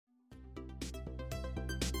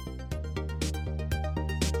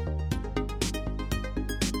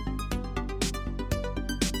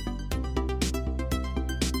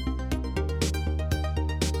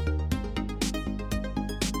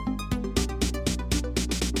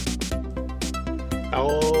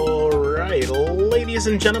All right, ladies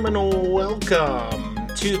and gentlemen, welcome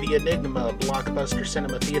to the Enigma Blockbuster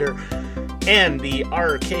Cinema Theater and the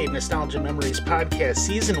Arcade Nostalgia Memories Podcast,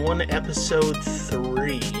 Season 1, Episode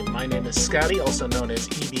 3. My name is Scotty, also known as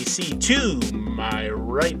EBC. To my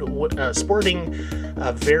right, sporting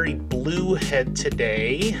a very blue head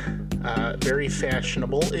today, very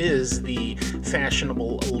fashionable, is the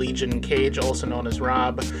fashionable Legion Cage, also known as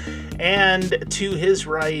Rob. And to his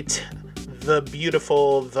right, the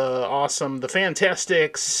beautiful, the awesome, the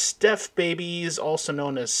fantastic Steph Babies, also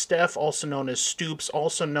known as Steph, also known as Stoops,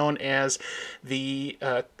 also known as the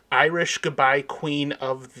Irish goodbye queen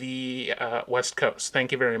of the West Coast.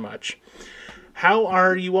 Thank you very much. How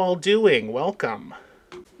are you all doing? Welcome.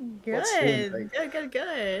 Good.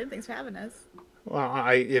 Good. Thanks for having us. Well,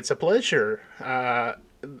 it's a pleasure.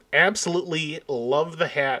 Absolutely love the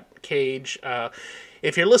hat, Cage.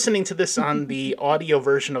 If you're listening to this on the audio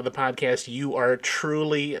version of the podcast, you are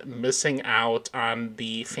truly missing out on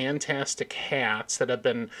the fantastic hats that have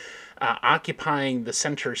been occupying the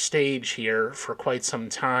center stage here for quite some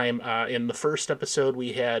time. In the first episode,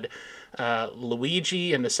 we had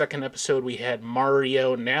Luigi. In the second episode, we had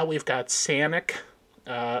Mario. Now we've got Sonic,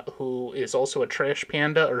 who is also a trash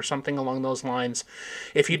panda or something along those lines.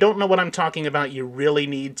 If you don't know what I'm talking about, you really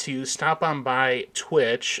need to stop on by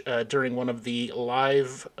Twitch during one of the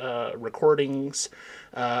live recordings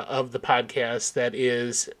of the podcast that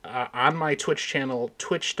is on my Twitch channel,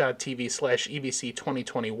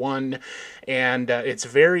 twitch.tv/EBC2021, and it's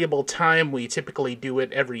variable time. We typically do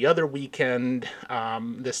it every other weekend.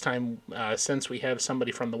 This time, since we have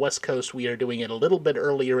somebody from the West Coast, we are doing it a little bit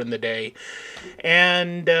earlier in the day,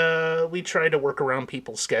 and we try to work around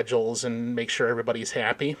people's schedules and make sure everybody's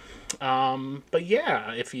happy. But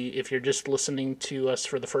yeah, if you're just listening to us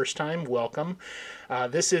for the first time, welcome.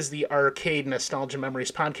 This is the Arcade Nostalgia Memories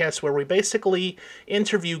Podcast, where we basically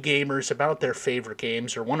interview gamers about their favorite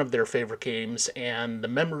games or one of their favorite games and the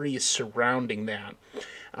memories surrounding that.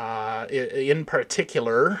 In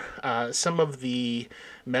particular, some of the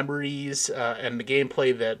memories and the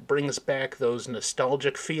gameplay that brings back those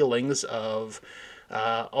nostalgic feelings of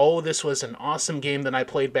this was an awesome game that I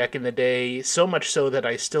played back in the day, so much so that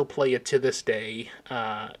I still play it to this day,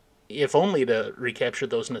 if only to recapture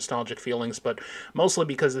those nostalgic feelings, but mostly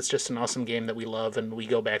because it's just an awesome game that we love and we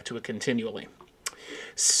go back to it continually.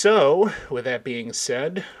 So, with that being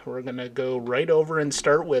said, we're going to go right over and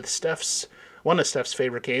start with one of Steph's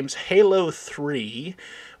favorite games, Halo 3,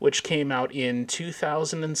 which came out in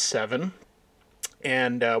 2007.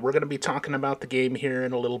 And we're going to be talking about the game here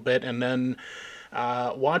in a little bit, and then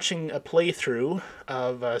watching a playthrough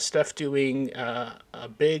of Steph doing a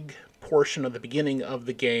big portion of the beginning of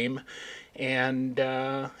the game, and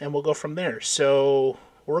we'll go from there. So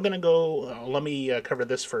we're going to go, let me cover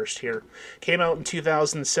this first here. Came out in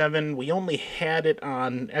 2007. We only had it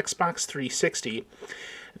on Xbox 360.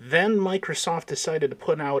 Then Microsoft decided to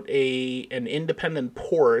put out an independent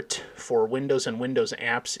port for Windows and Windows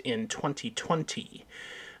apps in 2020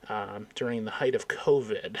 during the height of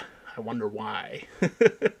COVID. I wonder why.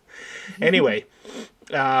 Anyway,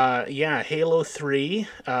 Halo 3,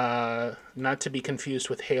 not to be confused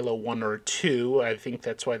with Halo 1 or 2. I think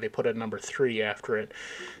that's why they put a number 3 after it.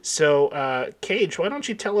 So, Cage, why don't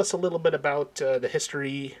you tell us a little bit about the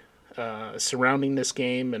history surrounding this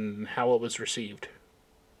game and how it was received?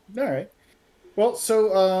 All right. Well,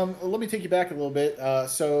 so let me take you back a little bit.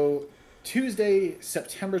 So Tuesday,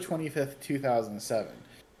 September 25th, 2007.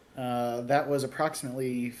 That was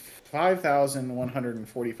approximately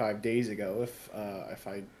 5,145 days ago, if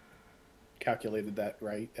I calculated that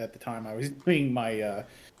right at the time I was doing my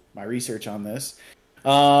my research on this.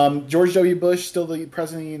 George W. Bush, still the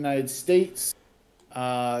president of the United States.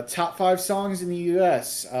 Top 5 songs in the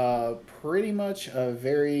U.S. Pretty much a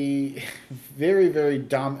very, very, very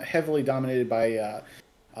heavily dominated by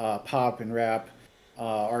pop and rap,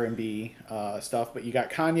 R&B stuff. But you got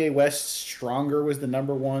Kanye West's "Stronger" was the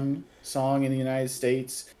 #1 song in the United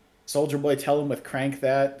States. Soulja Boy, "Tell 'Em" with "Crank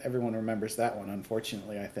That." Everyone remembers that one,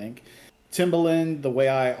 unfortunately, I think. Timbaland, "The Way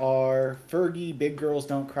I Are," Fergie, "Big Girls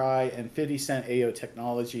Don't Cry," and 50 Cent, "Ayo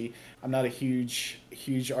Technology." I'm not a huge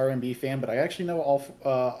R&B fan, but I actually know all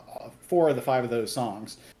 4 of the 5 of those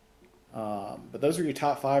songs. But those are your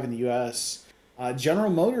top 5 in the U.S. General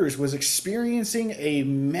Motors was experiencing a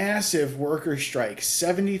massive worker strike.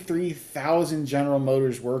 73,000 General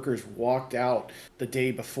Motors workers walked out the day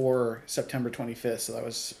before September 25th, so that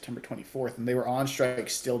was September 24th, and they were on strike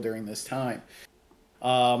still during this time.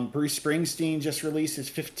 Bruce Springsteen just released his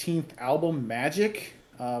 15th album, Magic,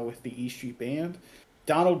 with the E Street Band.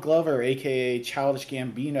 Donald Glover, a.k.a. Childish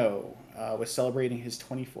Gambino, was celebrating his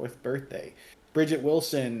 24th birthday. Bridget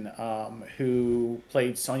Wilson, who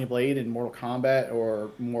played Sonya Blade in Mortal Kombat,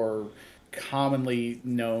 or more commonly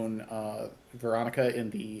known Veronica in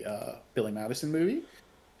the Billy Madison movie.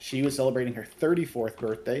 She was celebrating her 34th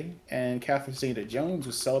birthday, and Catherine Zeta-Jones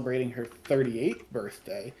was celebrating her 38th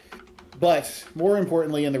birthday. But more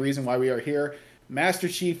importantly, and the reason why we are here, Master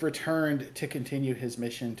Chief returned to continue his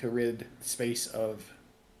mission to rid space of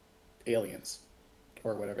aliens,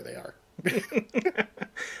 or whatever they are.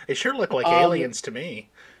 They sure look like aliens to me.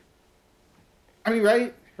 I mean,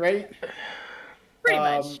 right? Pretty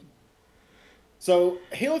much. So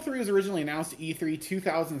Halo 3 was originally announced at E3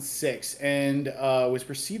 2006 and was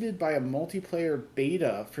preceded by a multiplayer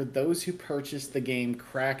beta for those who purchased the game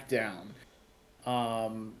Crackdown.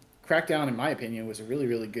 Crackdown, in my opinion, was a really,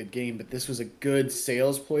 really good game, but this was a good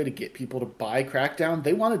sales ploy to get people to buy Crackdown.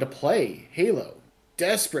 They wanted to play Halo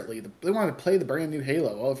desperately. They wanted to play the brand new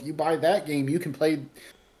Halo. Well, if you buy that game, you can play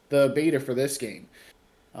the beta for this game.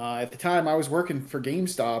 At the time, I was working for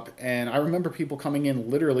GameStop, and I remember people coming in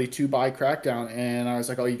literally to buy Crackdown, and I was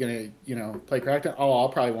like, "Oh, you gonna, play Crackdown? Oh, I'll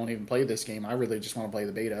probably won't even play this game. I really just want to play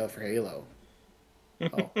the beta for Halo."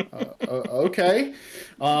 Okay.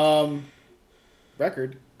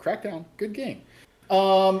 Record, Crackdown, good game.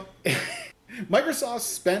 Microsoft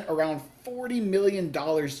spent around $40 million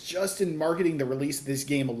just in marketing the release of this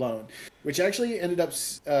game alone, which actually ended up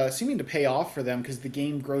seeming to pay off for them because the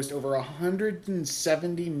game grossed over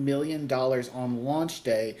 $170 million on launch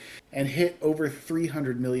day and hit over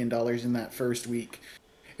 $300 million in that first week.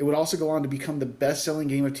 It would also go on to become the best-selling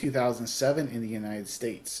game of 2007 in the United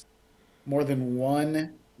States. More than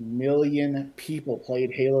 1 million people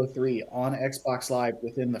played Halo 3 on Xbox Live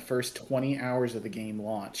within the first 20 hours of the game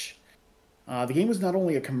launch. The game was not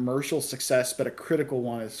only a commercial success, but a critical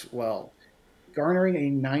one as well. Garnering a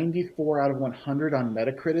 94 out of 100 on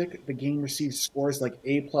Metacritic, the game received scores like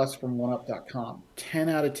A+ from OneUp.com, 10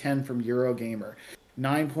 out of 10 from Eurogamer,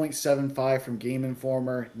 9.75 from Game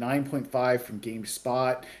Informer, 9.5 from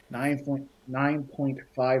GameSpot,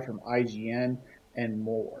 9.5 from IGN, and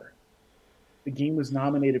more. The game was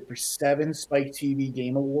nominated for 7 Spike TV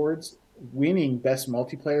Game Awards, winning Best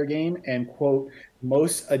Multiplayer Game and, quote,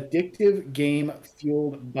 Most Addictive Game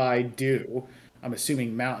Fueled by Dew. I'm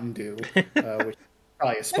assuming Mountain Dew, which is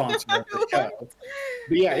probably a sponsor of the show.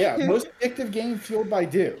 But yeah, Most Addictive Game Fueled by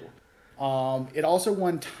Dew. It also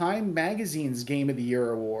won Time Magazine's Game of the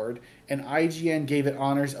Year award, and IGN gave it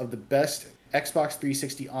honors of the Best Xbox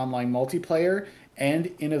 360 Online Multiplayer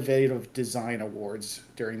and Innovative Design awards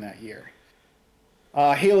during that year.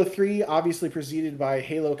 Halo 3 obviously preceded by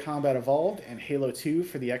Halo Combat Evolved and Halo 2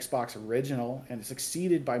 for the Xbox original, and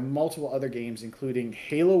succeeded by multiple other games including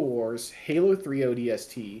Halo Wars, Halo 3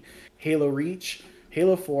 ODST, Halo Reach,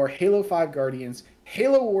 Halo 4, Halo 5 Guardians,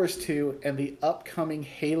 Halo Wars 2, and the upcoming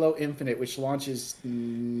Halo Infinite, which launches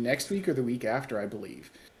next week or the week after, I believe.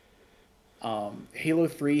 Halo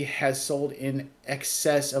 3 has sold in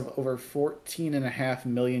excess of over 14.5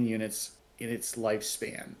 million units in its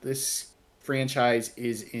lifespan. This franchise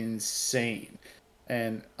is insane,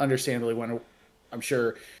 and understandably, I'm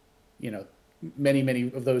sure,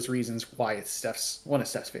 many of those reasons why it's one of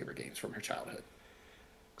Steph's favorite games from her childhood.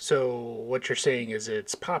 So what you're saying is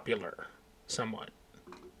it's popular, somewhat,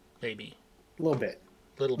 maybe a little bit.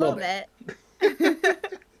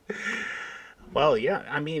 Well, yeah.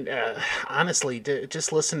 I mean, honestly,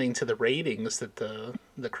 just listening to the ratings that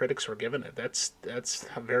the critics were giving it, that's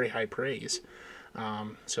very high praise.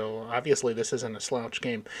 So obviously this isn't a slouch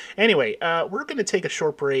game. Anyway, we're going to take a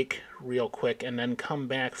short break real quick and then come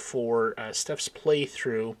back for Steph's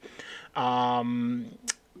playthrough.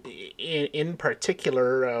 In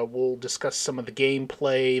particular, we'll discuss some of the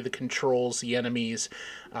gameplay, the controls, the enemies,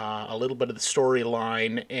 a little bit of the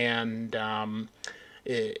storyline, and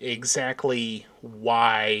exactly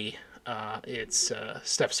why it's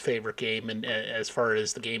Steph's favorite game, and as far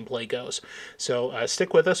as the gameplay goes. So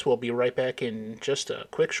stick with us. We'll be right back in just a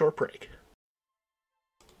quick short break.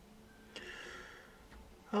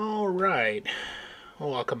 All right.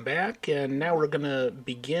 Welcome back, and now we're going to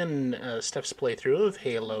begin Steph's playthrough of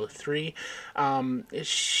Halo 3.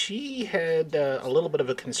 She had a little bit of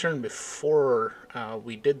a concern before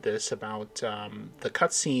we did this about the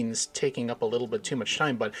cutscenes taking up a little bit too much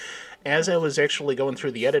time, but as I was actually going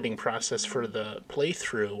through the editing process for the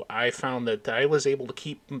playthrough, I found that I was able to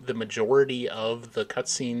keep the majority of the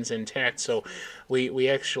cutscenes intact, so we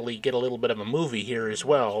actually get a little bit of a movie here as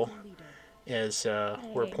well as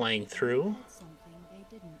we're playing through.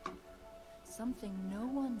 Something no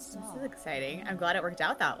one saw. This is exciting. I'm glad it worked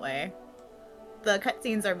out that way. The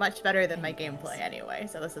cutscenes are much better than my gameplay anyway,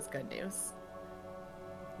 so this is good news.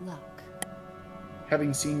 Luck.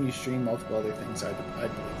 having seen you stream multiple other things, I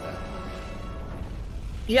believe that.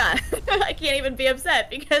 Yeah, I can't even be upset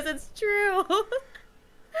because it's true.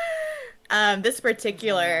 This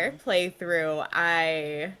particular playthrough,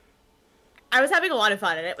 I was having a lot of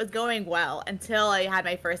fun and it was going well until I had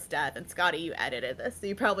my first death. And Scotty, you edited this, so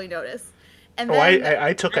you probably noticed. And then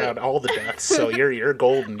I took out all the deaths, so you're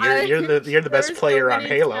golden. You're the best player on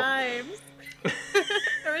Halo. There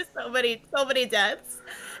were so many deaths,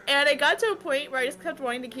 and I got to a point where I just kept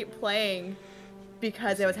wanting to keep playing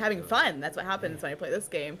because I was having fun. That's what happens when I play this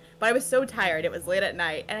game. But I was so tired. It was late at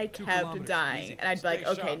night, and I kept dying. And I'd be like,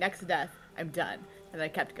 okay, next death, I'm done. And I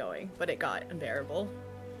kept going, but it got unbearable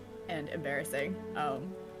and embarrassing.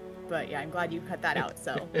 But yeah, I'm glad you cut that out.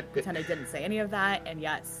 So pretend I didn't say any of that. And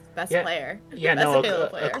yes, best player. Yeah, best no. Halo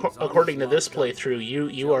player. According to this playthrough,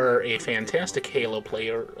 you are a fantastic Halo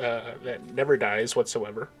player that never dies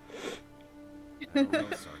whatsoever. So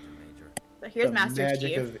here's The Master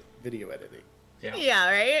magic Chief. of video editing. Yeah,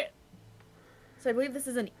 right? So I believe this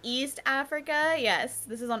is in East Africa. Yes,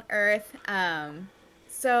 this is on Earth.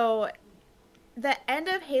 So the end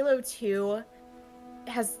of Halo 2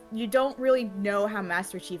 you don't really know how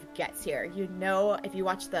Master Chief gets here. You know, if you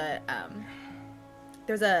watch the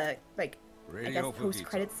there's a I guess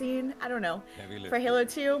post-credit scene, I don't know, for Halo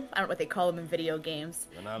 2. I don't know what they call them in video games,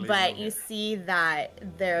 but you see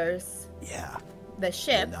that there's the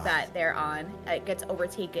ship that they're on, it gets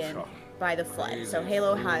overtaken by the Flood. So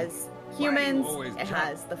Halo has humans, it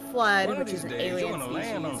has the Flood, which is an alien species,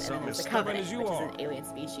 and then there's the Covenant, which is an alien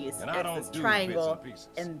species. It's this triangle,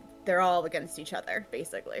 and they're all against each other,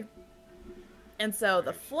 basically. And so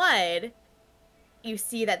the Flood, you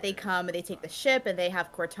see that they come and they take the ship, and they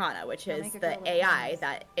have Cortana, which is the AI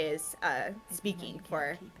that is speaking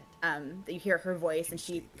for, you hear her voice, and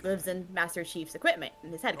she lives in Master Chief's equipment,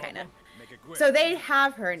 in his head, kind of. So they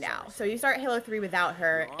have her now. So you start Halo 3 without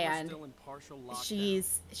her, and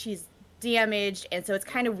she's damaged, and so it's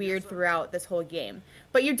kind of weird throughout this whole game.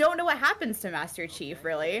 But you don't know what happens to Master Chief,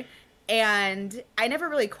 really. And I never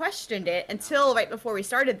really questioned it until right before we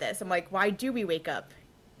started this. I'm like, why do we wake up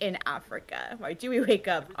in Africa? Why do we wake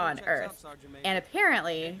up on Earth? And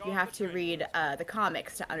apparently, you have to read the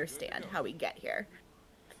comics to understand how we get here.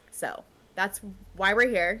 So that's why we're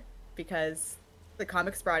here, because the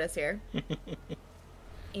comics brought us here.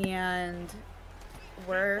 And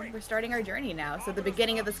we're starting our journey now. So the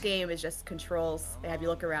beginning of this game is just controls. They have you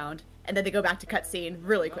look around, and then they go back to cutscene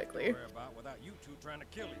really quickly.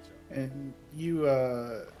 And you,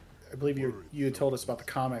 I believe you had told us about the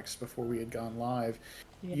comics before we had gone live.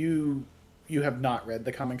 Yeah. You have not read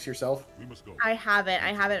the comics yourself? I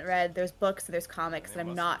haven't read. There's books and there's comics, and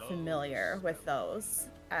I'm not familiar with those.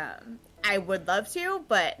 I would love to,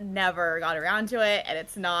 but never got around to it, and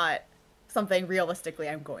it's not something realistically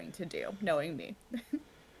I'm going to do, knowing me.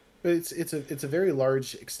 But it's a very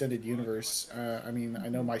large extended universe. I mean, I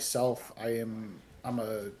know myself. I'm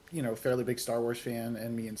a fairly big Star Wars fan,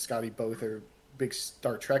 and me and Scotty both are big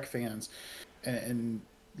Star Trek fans, and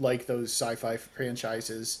like those sci-fi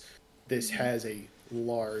franchises, this has a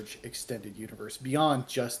large extended universe beyond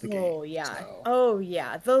just the game. Oh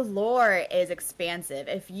yeah, the lore is expansive.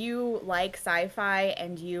 If you like sci-fi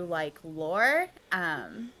and you like lore,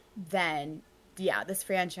 then yeah, this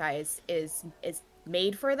franchise is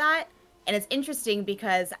made for that. And it's interesting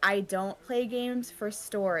because I don't play games for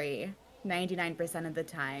story 99% of the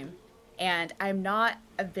time, and I'm not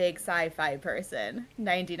a big sci-fi person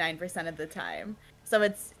 99% of the time. So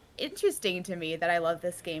it's interesting to me that I love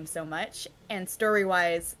this game so much. And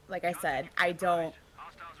story-wise, like I said, I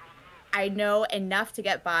know enough to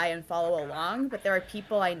get by and follow along, but there are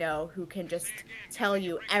people I know who can just tell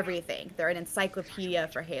you everything. They're an encyclopedia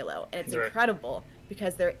for Halo, and it's incredible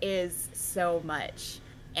because there is so much.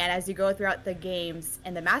 And as you go throughout the games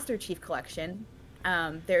in the Master Chief Collection,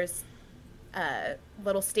 there's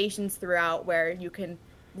little stations throughout where you can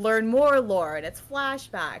learn more lore, and it's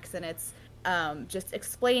flashbacks, and it's just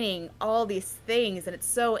explaining all these things, and it's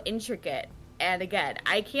so intricate. And again,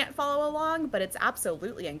 I can't follow along, but it's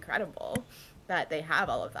absolutely incredible that they have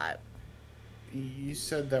all of that. You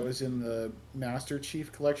said that was in the Master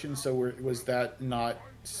Chief Collection, so was that not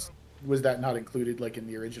included like in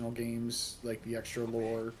the original games, like the extra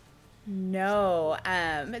lore? No,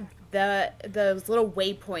 those little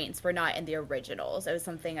waypoints were not in the originals. It was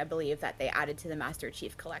something I believe that they added to the Master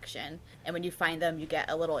Chief Collection, and when you find them, you get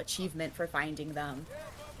a little achievement for finding them.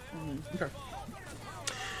 Okay.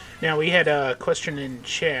 Now, we had a question in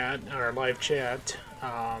chat, our live chat.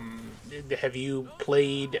 Have you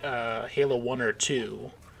played Halo 1 or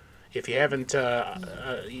 2? If you haven't,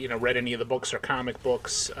 read any of the books or comic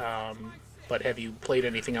books, but have you played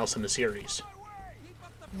anything else in the series?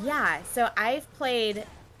 Yeah, so I've played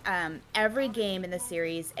every game in the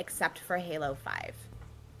series except for Halo 5.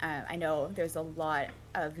 I know there's a lot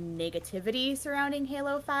of negativity surrounding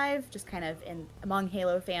Halo 5, just kind of in among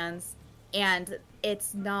Halo fans, and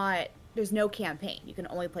it's not there's no campaign. You can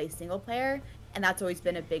only play single player, and that's always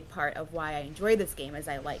been a big part of why I enjoy this game is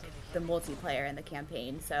I like the multiplayer and the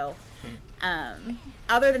campaign. So,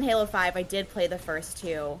 other than Halo 5, I did play the first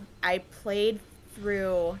two. I played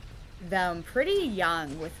through them pretty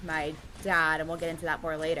young with my dad, and we'll get into that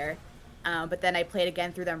more later. But then I played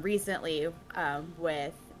again through them recently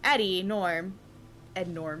with Ed Norm,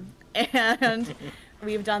 and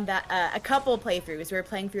we've done that a couple playthroughs. We were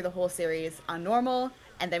playing through the whole series on normal,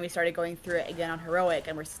 and then we started going through it again on heroic,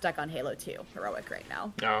 and we're stuck on Halo 2 heroic right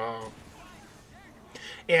now. Oh.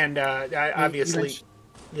 And I obviously,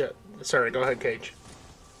 yeah. Sorry, go ahead, Cage.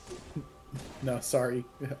 No, sorry.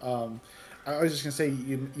 I was just gonna say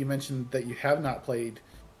you mentioned that you have not played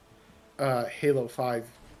Halo 5.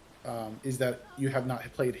 Is that you have not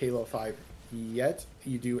played Halo 5 yet?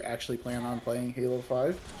 You do actually plan on playing Halo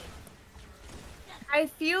 5? I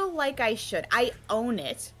feel like I should. I own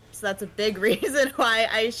it, so that's a big reason why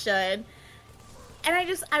I should.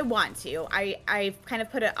 And I want to. I've kind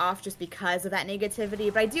of put it off just because of that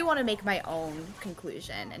negativity, but I do want to make my own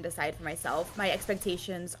conclusion and decide for myself. My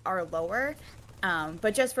expectations are lower,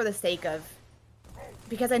 but just for the sake of,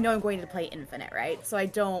 because I know I'm going to play Infinite, right? So I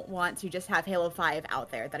don't want to just have Halo 5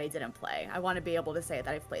 out there that I didn't play. I want to be able to say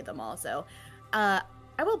that I've played them all. So I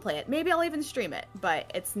will play it. Maybe I'll even stream it, but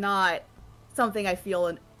it's not something I feel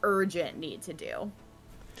an urgent need to do.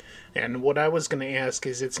 And what I was going to ask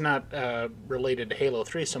is, it's not related to Halo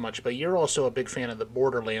 3 so much, but you're also a big fan of the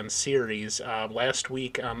Borderlands series. Last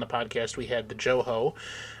week on the podcast, we had the Joho,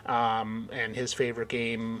 and his favorite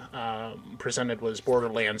game presented was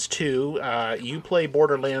Borderlands 2. You play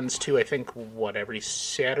Borderlands 2, I think, every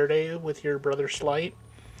Saturday with your brother Slight?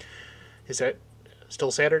 Is that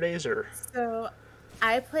still Saturdays, or? So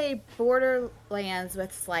I play Borderlands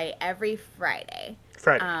with Slight every Friday.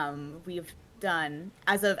 We've done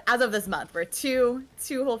as of this month, we're two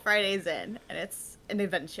whole Fridays in, and it's an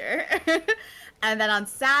adventure. And then on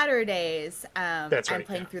Saturdays, I'm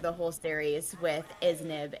playing through the whole series with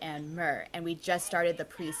Iznib and Mur, and we just started the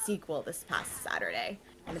pre-sequel this past Saturday,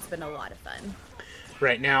 and it's been a lot of fun.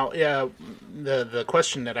 Right now, the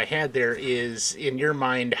question that I had there is, in your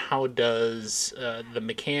mind, how does the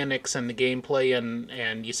mechanics and the gameplay,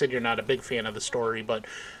 and you said you're not a big fan of the story, but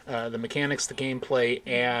the mechanics, the gameplay,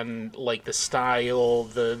 and like the style,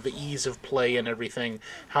 the ease of play and everything,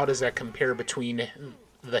 how does that compare between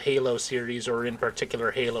the Halo series, or in particular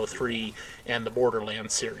Halo 3 and the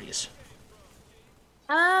Borderlands series?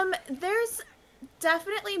 There's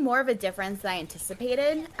definitely more of a difference than I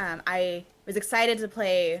anticipated. I was excited to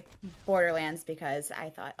play Borderlands because I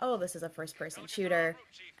thought, oh, this is a first-person shooter.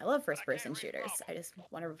 I love first-person shooters. I just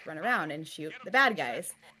want to run around and shoot the bad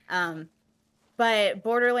guys. But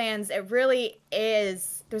Borderlands, it really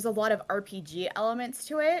is, there's a lot of RPG elements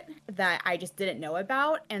to it that I just didn't know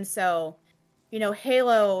about. And so, you know,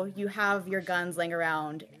 Halo, you have your guns laying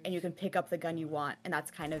around and you can pick up the gun you want, and that's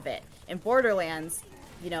kind of it. In Borderlands,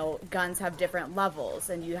 you know, guns have different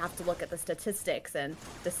levels, and you have to look at the statistics and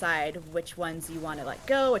decide which ones you want to let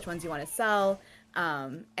go, which ones you want to sell.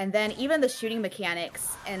 And then even the shooting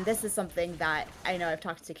mechanics, and this is something that I know I've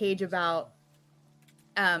talked to Cage about,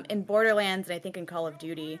 in Borderlands, and I think in Call of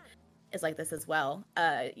Duty is like this as well.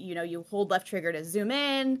 You know, you hold left trigger to zoom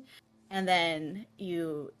in, and then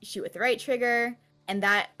you shoot with the right trigger, and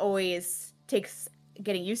that always takes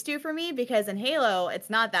getting used to for me, because in Halo it's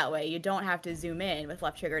not that way. You don't have to zoom in with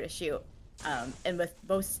left trigger to shoot, and with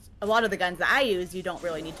a lot of the guns that I use, you don't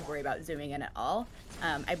really need to worry about zooming in at all.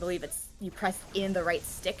 I believe it's you press in the right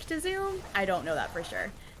stick to zoom. I don't know that for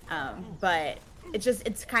sure, but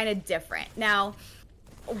it's kind of different. Now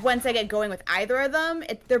once I get going with either of them,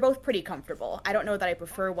 they're both pretty comfortable. I don't know that I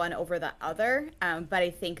prefer one over the other, but I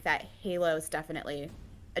think that Halo is definitely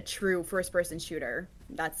a true first-person shooter.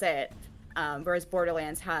 That's it. Whereas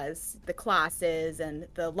Borderlands has the classes and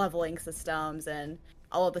the leveling systems and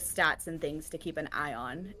all of the stats and things to keep an eye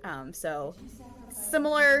on. So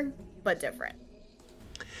similar, but different.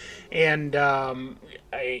 And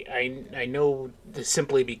I know this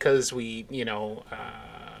simply because we,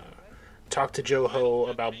 talked to Joho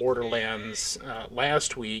about Borderlands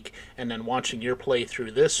last week, and then watching your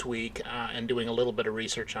playthrough this week and doing a little bit of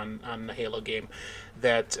research on the Halo game,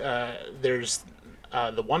 that there's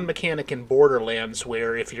the one mechanic in Borderlands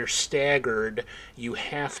where if you're staggered, you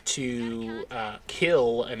have to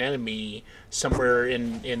kill an enemy somewhere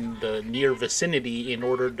in the near vicinity in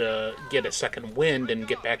order to get a second wind and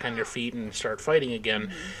get back on your feet and start fighting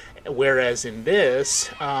again. Whereas in this,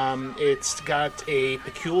 it's got a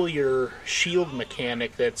peculiar shield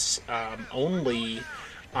mechanic that's only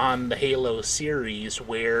on the Halo series,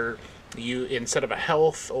 where you, instead of a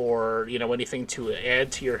health or anything to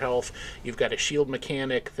add to your health, you've got a shield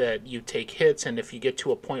mechanic that you take hits, and if you get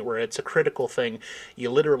to a point where it's a critical thing, you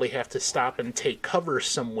literally have to stop and take cover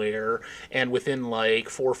somewhere, and within like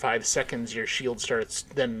 4 or 5 seconds your shield starts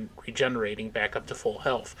then regenerating back up to full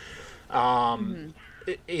health.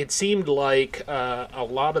 It seemed like a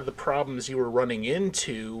lot of the problems you were running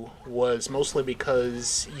into was mostly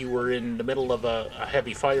because you were in the middle of a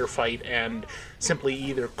heavy firefight and simply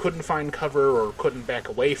either couldn't find cover or couldn't back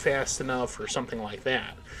away fast enough or something like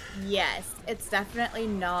that. Yes, it's definitely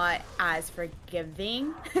not as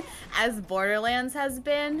forgiving as Borderlands has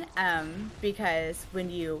been, because when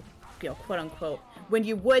you quote unquote, when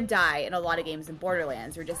you would die in a lot of games in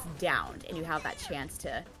Borderlands, you're just downed and you have that chance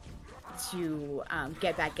to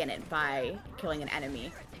get back in it by killing an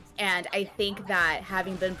enemy. And I think that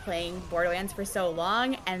having been playing Borderlands for so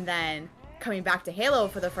long and then coming back to Halo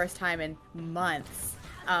for the first time in months,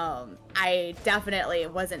 I definitely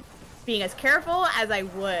wasn't being as careful as I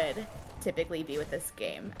would typically be with this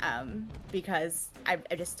game, because I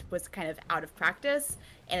just was kind of out of practice,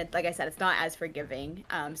 and like I said, it's not as forgiving.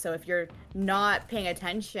 So if you're not paying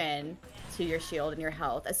attention to your shield and your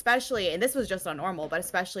health, especially, and this was just on normal, but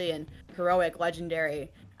especially in heroic,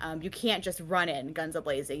 legendary, you can't just run in guns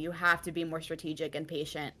a-blazing. You have to be more strategic and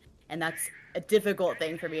patient, and that's a difficult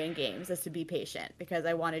thing for me in games, is to be patient, because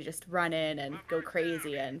I want to just run in and go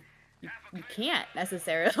crazy, and you can't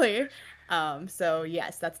necessarily. So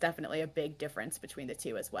yes, that's definitely a big difference between the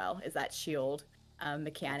two as well, is that shield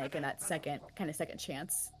mechanic and that second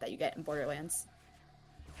chance that you get in Borderlands.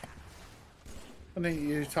 And then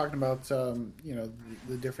you're talking about,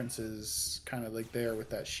 the differences kind of like there with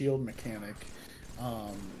that shield mechanic.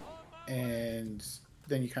 And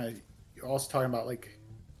then you're also talking about like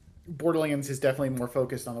Borderlands is definitely more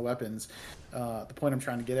focused on the weapons. The point I'm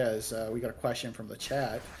trying to get at is we got a question from the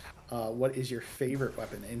chat. What is your favorite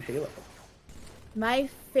weapon in Halo? My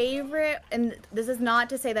favorite, and this is not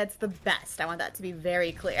to say that's the best, I want that to be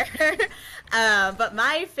very clear, but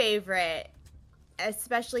my favorite,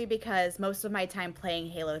 especially because most of my time playing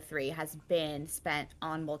Halo 3 has been spent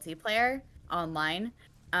on multiplayer online,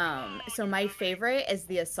 so my favorite is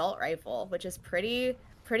the assault rifle, which is pretty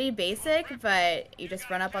basic, but you just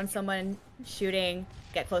run up on someone shooting,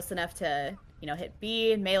 get close enough to hit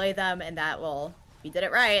B and melee them, and that will, if you did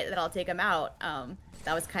it right, then I'll take them out.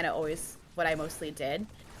 That was kind of always what I mostly did.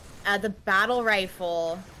 The battle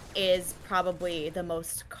rifle is probably the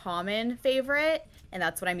most common favorite, and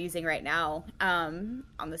that's what I'm using right now on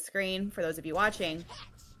the screen for those of you watching.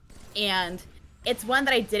 And it's one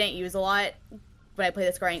that I didn't use a lot when I played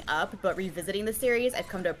this growing up, but revisiting the series, I've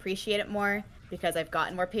come to appreciate it more because I've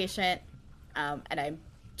gotten more patient, and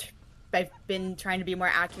I've been trying to be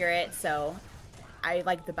more accurate, so I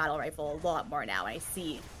like the battle rifle a lot more now, and I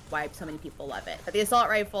see why so many people love it. But the assault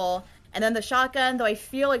rifle, and then the shotgun, though I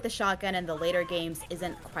feel like the shotgun in the later games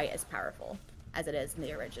isn't quite as powerful as it is in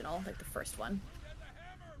the original, like the first one.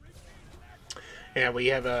 Yeah, we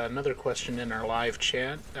have another question in our live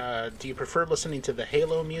chat. Do you prefer listening to the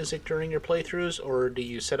Halo music during your playthroughs, or do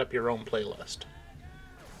you set up your own playlist?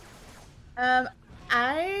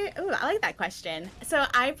 I like that question. So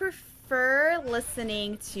I prefer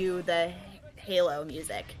listening to the Halo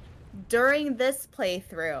music. During this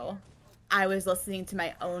playthrough, I was listening to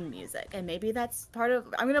my own music, and maybe that's part of,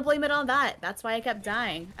 I'm gonna blame it on that. That's why I kept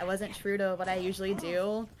dying. I wasn't true to what I usually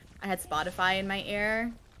do. I had Spotify in my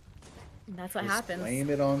ear, and that's what happens. Blame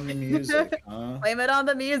it on the music, huh? Blame it on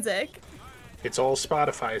the music. It's all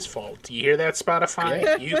Spotify's fault. Do you hear that, Spotify?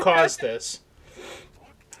 Yeah. You caused this.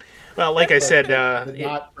 Well, like I said...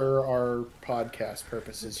 not for our podcast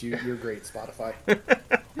purposes. You're great, Spotify.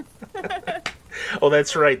 Oh,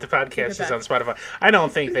 that's right. The podcast is on Spotify. I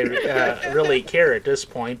don't think they really care at this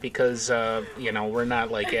point because, we're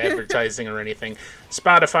not like advertising or anything.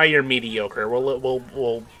 Spotify, you're mediocre.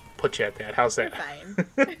 We'll put you at that. How's that? Fine.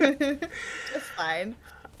 It's fine.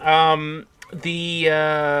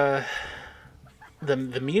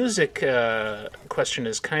 The music question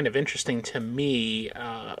is kind of interesting to me.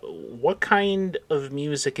 What kind of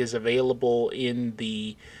music is available in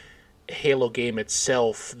the Halo game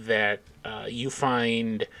itself that you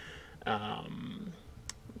find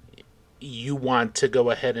you want to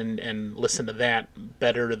go ahead and listen to that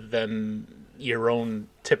better than your own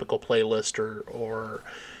typical playlist or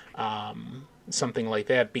something like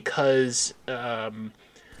that, because dealing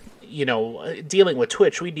with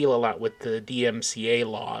Twitch, we deal a lot with the DMCA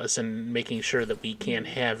laws and making sure that we can't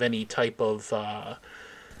have any type of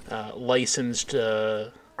licensed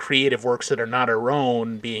creative works that are not our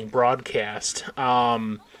own being broadcast.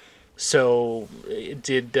 So,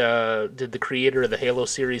 did the creator of the Halo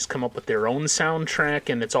series come up with their own soundtrack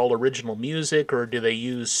and it's all original music, or do they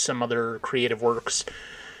use some other creative works?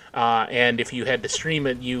 And if you had to stream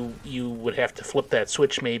it, you would have to flip that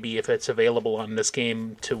switch maybe if it's available on this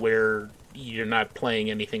game to where you're not playing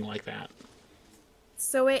anything like that.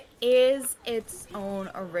 So it is its own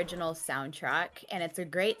original soundtrack, and it's a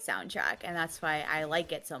great soundtrack, and that's why I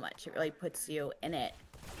like it so much. It really puts you in it,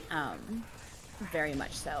 very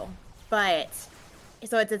much so. But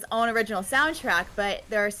so it's its own original soundtrack, but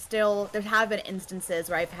there have been instances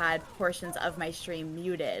where I've had portions of my stream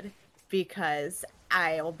muted because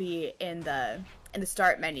I'll be in the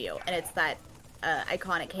start menu and it's that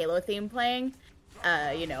iconic Halo theme playing,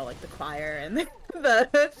 like the choir and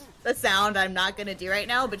the sound I'm not gonna do right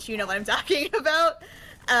now, but you know what I'm talking about.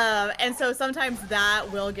 And so sometimes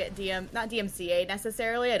that will get not DMCA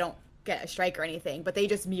necessarily. I don't get a strike or anything, but they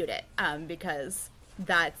just mute it because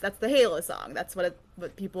that's the Halo song. That's what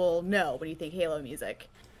people know when you think Halo music.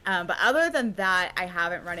 But other than that, I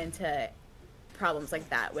haven't run into problems like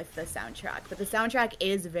that with the soundtrack. But the soundtrack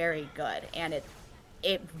is very good, and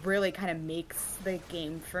it really kind of makes the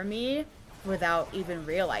game for me without even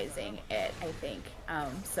realizing it, I think.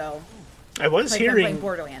 So I was like hearing playing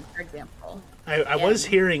Borderlands, for example. I was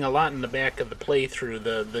hearing a lot in the back of the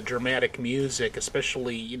playthrough, the dramatic music,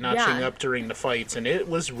 especially notching up during the fights, and it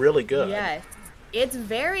was really good. Yes. It's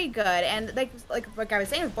very good, and like I was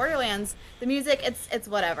saying with Borderlands, the music it's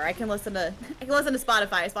whatever. I can listen to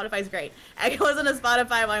Spotify. Spotify's great. I can listen to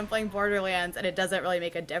Spotify while I'm playing Borderlands, and it doesn't really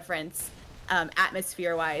make a difference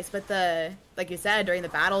atmosphere wise. But like you said, during the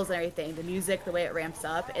battles and everything, the music, the way it ramps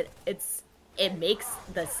up, it makes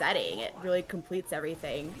the setting. It really completes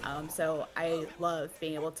everything. So I love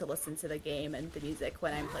being able to listen to the game and the music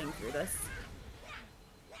when I'm playing through this.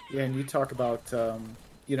 Yeah, and you talk about.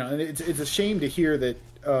 And it's a shame to hear that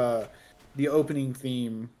the opening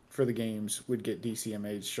theme for the games would get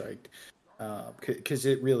DCMA striked, because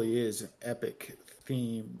it really is an epic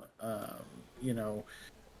theme.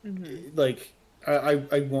 Like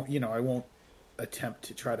I won't attempt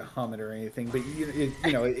to try to hum it or anything, but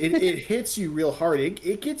it hits you real hard.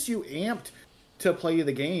 It gets you amped to play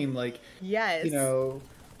the game. Like, yes,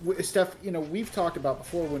 Steph, we've talked about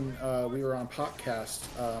before when we were on podcast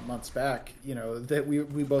months back, that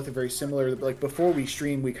we both are very similar. Like before we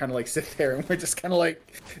stream, we kind of like sit there and we're just kind of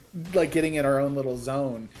like getting in our own little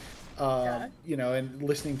zone, and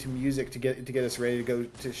listening to music to get us ready to go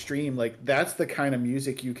to stream. Like that's the kind of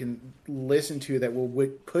music you can listen to that will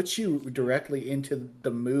put you directly into the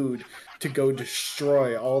mood to go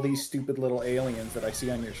destroy all these stupid little aliens that I see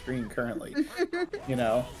on your screen currently.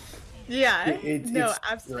 Yeah, it's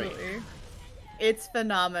absolutely. Great. It's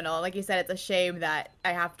phenomenal. Like you said, it's a shame that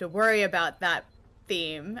I have to worry about that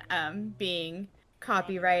theme being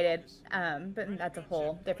copyrighted, but that's a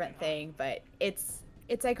whole different thing. But it's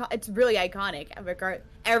really iconic.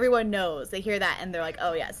 Everyone knows. They hear that and they're like,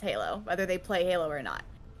 oh yes, Halo, whether they play Halo or not.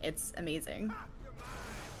 It's amazing.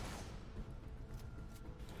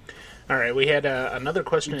 All right, we had another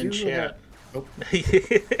question in chat.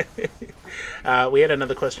 We had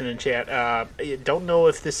another question in chat. Don't know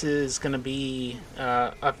if this is going to be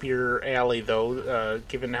up your alley, though,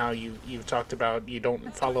 given how you've talked about you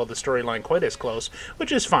don't follow the storyline quite as close,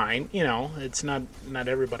 which is fine. It's not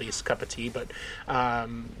everybody's cup of tea. But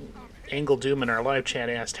Angle Doom in our live chat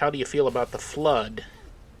asked, how do you feel about the Flood?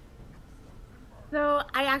 So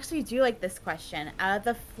I actually do like this question.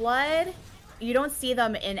 The Flood, you don't see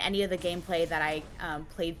them in any of the gameplay that I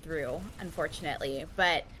played through, unfortunately.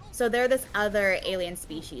 But so they're this other alien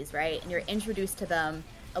species, right? And you're introduced to them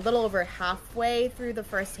a little over halfway through the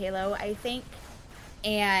first Halo, I think.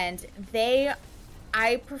 And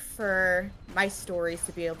I prefer my stories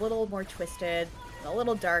to be a little more twisted, a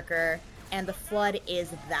little darker, and the Flood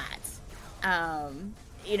is that.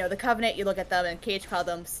 The Covenant, you look at them, and Cage called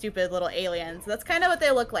them stupid little aliens. That's kind of what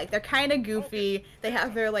they look like. They're kind of goofy. They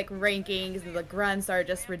have their, rankings, and the grunts are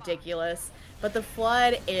just ridiculous. But the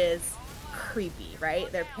Flood is creepy,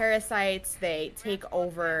 right? They're parasites. They take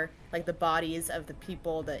over, the bodies of the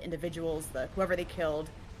people, the individuals, whoever they killed.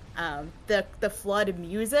 The Flood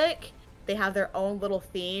music, they have their own little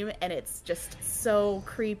theme, and it's just so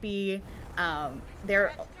creepy.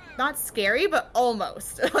 They're not scary, but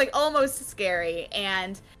almost almost scary.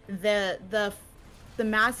 And the the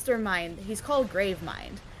mastermind. He's called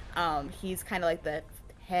Gravemind. He's kind of like the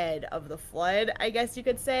head of the Flood, I guess you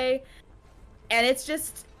could say. And it's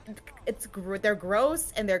just, they're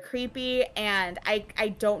gross and they're creepy, and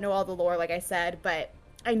I don't know all the lore, like I said, but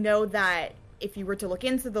I know that if you were to look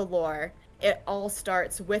into the lore, it all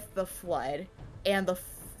starts with the Flood and the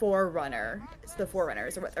Forerunner. It's the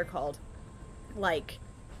Forerunners are what they're called. Like,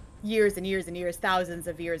 years and years and years, thousands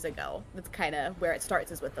of years ago. That's kind of where it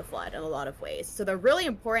starts, is with the Flood in a lot of ways. So they're really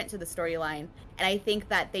important to the storyline, and I think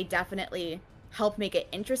that they definitely help make it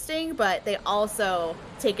interesting, but they also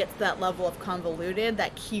take it to that level of convoluted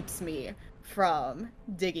that keeps me from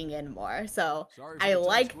digging in more. So I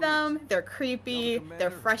like them. They're creepy,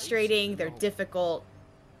 they're frustrating, they're difficult,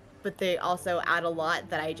 but they also add a lot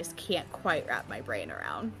that I just can't quite wrap my brain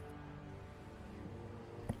around.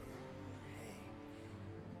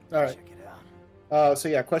 All right. So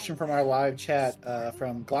yeah, question from our live chat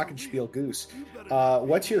from Glockenspiel Goose.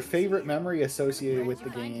 What's your favorite memory associated with the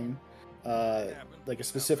game? Like a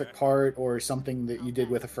specific part or something that you did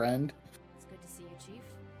with a friend? It's good to see you, Chief.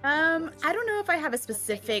 I don't know if I have a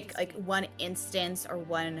specific, like, one instance or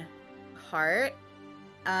one part.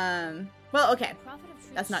 Well, okay.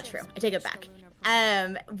 That's not true. I take it back.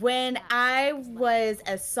 When I was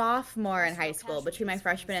a sophomore in high school, between my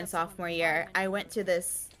freshman and sophomore year, I went to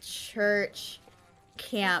this church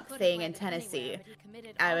camp thing in Tennessee.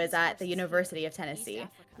 I was at the University of Tennessee.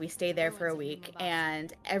 We stayed there for a week,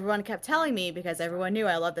 and everyone kept telling me, because everyone knew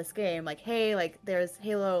I loved this game, like, hey, like, there's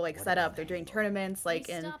Halo, like, set up. They're doing tournaments, like,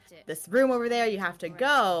 in this room over there. You have to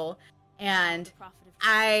go. And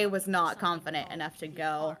I was not confident enough to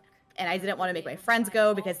go. And I didn't want to make my friends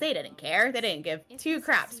go because they didn't care. They didn't give two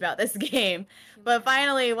craps about this game. But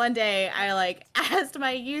finally, one day, I, like, asked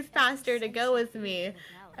my youth pastor to go with me.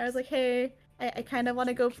 I was like, hey, I kind of want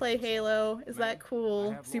to go play Halo. Is that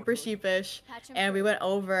cool? Super sheepish. And we went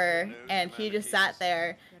over, and he just sat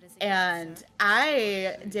there, and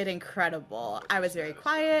I did incredible. I was very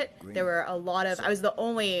quiet. There were a lot of... I was the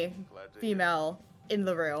only female in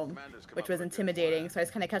the room, which was intimidating, so I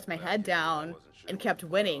just kind of kept my head down and kept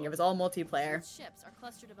winning. It was all multiplayer.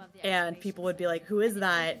 And people would be like, who is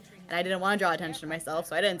that? And I didn't want to draw attention to myself,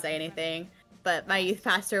 so I didn't say anything. But my youth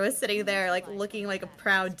pastor was sitting there, like, looking like a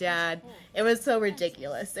proud dad. It was so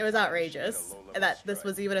ridiculous. It was outrageous that this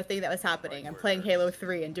was even a thing that was happening. I'm playing Halo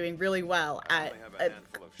 3 and doing really well at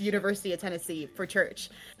University of Tennessee for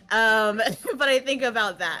church. But I think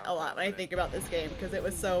about that a lot when I think about this game, because it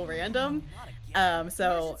was so random.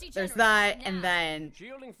 So there's that, and then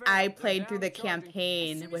I played through the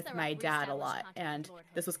campaign with my dad a lot, and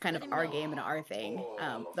this was kind of our game and our thing.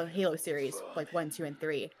 The Halo series, like 1, 2, and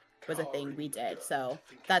 3, was a thing we did, so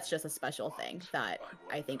that's just a special thing that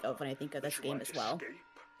I think of when I think of this game as well.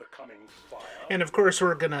 And of course,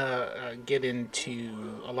 we're gonna get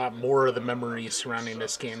into a lot more of the memories surrounding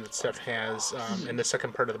this game that Steph has in the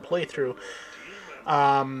second part of the playthrough.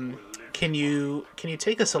 Can you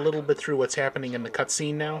take us a little bit through what's happening in the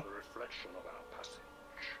cutscene now?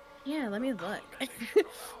 Yeah, let me look.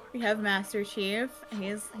 We have Master Chief.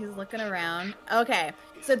 He's looking around. Okay,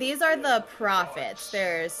 so these are the prophets.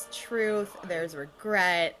 There's Truth, there's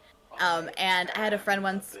Regret, and I had a friend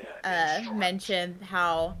once mention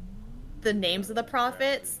how the names of the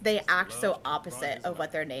prophets, they act so opposite of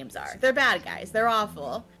what their names are. They're bad guys. They're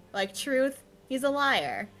awful. Like Truth, he's a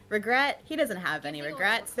liar. Regret, he doesn't have any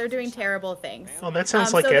regrets. They're doing terrible things. Oh, that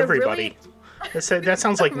sounds like everybody. That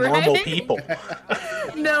sounds like normal people.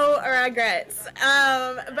 No regrets.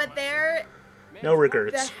 But they're no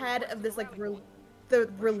regrets. The head of this, like, the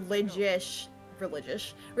religious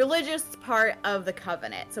part of the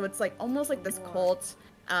Covenant. So it's like almost like this cult.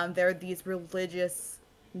 They're these religious,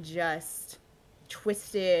 just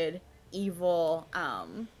twisted, evil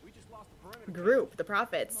group, the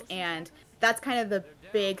prophets, and that's kind of the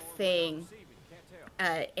big thing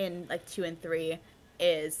in like 2 and 3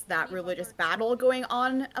 is that religious battle going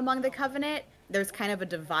on among the Covenant. There's kind of a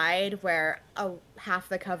divide where half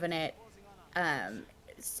the Covenant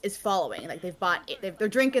is following, like they're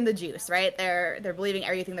drinking the juice, right? They're believing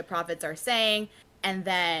everything the prophets are saying, and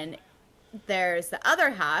then there's the other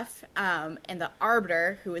half, and the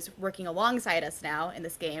Arbiter, who is working alongside us now in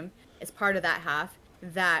this game, is part of that half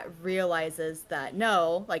that realizes that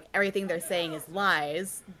no, like, everything they're saying is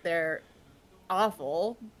lies. They're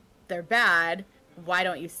awful. They're bad. Why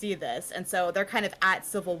don't you see this? And so they're kind of at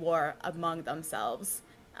civil war among themselves.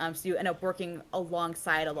 So you end up working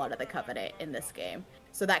alongside a lot of the Covenant in this game.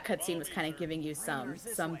 So that cutscene was kind of giving you some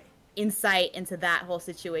insight into that whole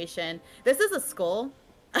situation. This is a skull.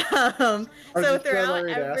 So throughout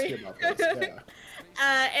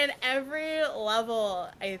In every level,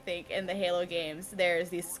 I think, in the Halo games, there's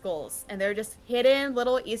these skulls, and they're just hidden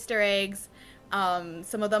little Easter eggs.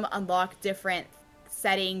 Some of them unlock different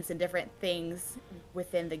settings and different things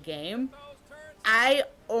within the game. I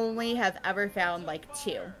only have ever found like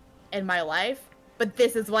 2 in my life, but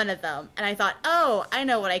this is one of them. And I thought, oh, I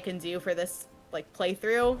know what I can do for this like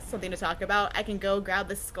playthrough, something to talk about. I can go grab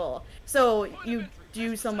the skull. So you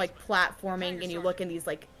do some like platforming, and you look in these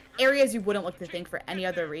like areas you wouldn't look to think for any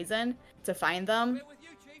other reason to find them,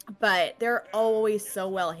 but they're always so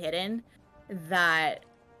well hidden that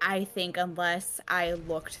I think unless I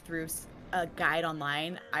looked through a guide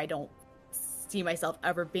online, I don't see myself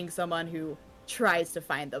ever being someone who tries to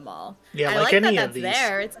find them all. Yeah, I like like any that of that's these,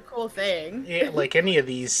 there. It's a cool thing. yeah, like any of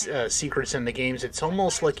these secrets in the games, it's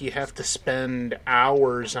almost like you have to spend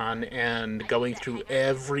hours on end going through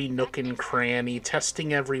every nook and cranny,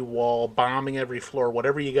 testing every wall, bombing every floor,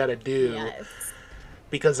 whatever you got to do. Yes.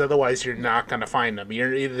 Because otherwise you're not going to find them.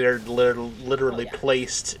 You're either literally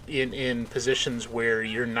placed in positions where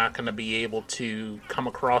you're not going to be able to come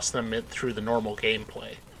across them through the normal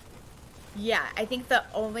gameplay. Yeah, I think the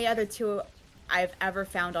only other 2 I've ever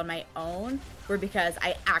found on my own were because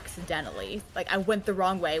I accidentally, like I went the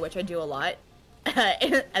wrong way, which I do a lot,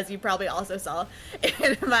 as you probably also saw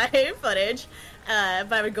in my footage.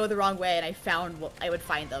 But I would go the wrong way, and I would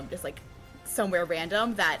find them just like somewhere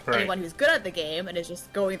random that anyone who's good at the game and is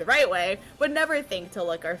just going the right way would never think to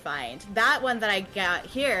look or find. That one that I got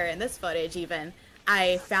here in this footage, even,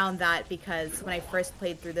 I found that because when I first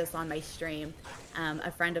played through this on my stream,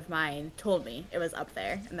 a friend of mine told me it was up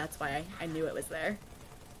there, and that's why I knew it was there.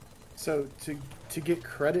 So to get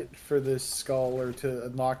credit for this skull or to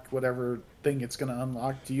unlock whatever thing it's going to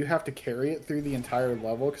unlock, do you have to carry it through the entire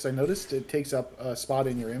level? Because I noticed it takes up a spot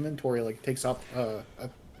in your inventory, like it takes up a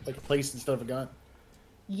place instead of a gun.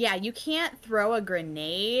 Yeah, you can't throw a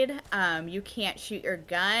grenade. You can't shoot your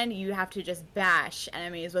gun. You have to just bash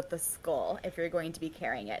enemies with the skull if you're going to be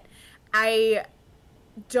carrying it. I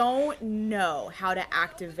don't know how to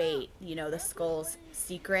activate, the skull's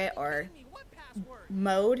secret or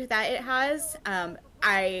mode that it has.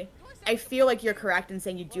 I feel like you're correct in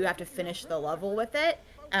saying you do have to finish the level with it.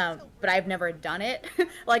 But I've never done it.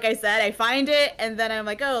 Like I said, I find it and then I'm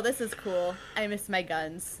like, oh, this is cool. I miss my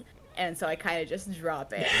guns. And so I kind of just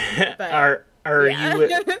drop it. But,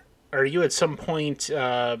 are you at some point,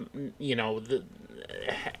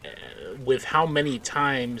 with how many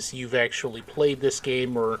times you've actually played this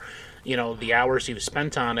game or, the hours you've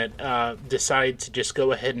spent on it, decide to just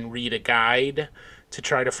go ahead and read a guide to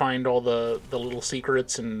try to find all the little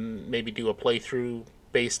secrets and maybe do a playthrough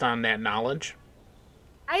based on that knowledge?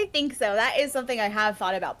 I think so. That is something I have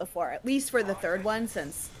thought about before, at least for the third one,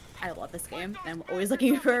 since I love this game and I'm always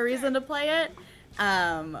looking for a reason to play it.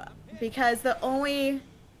 Because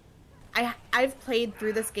I've played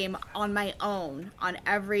through this game on my own on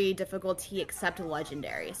every difficulty except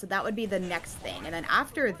legendary. So that would be the next thing. And then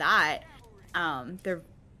after that,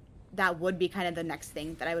 that would be kind of the next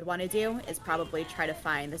thing that I would want to do is probably try to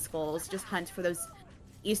find the skulls, just hunt for those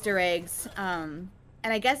Easter eggs.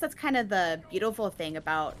 And I guess that's kind of the beautiful thing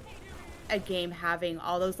about a game having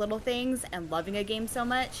all those little things and loving a game so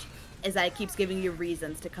much is that it keeps giving you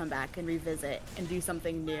reasons to come back and revisit and do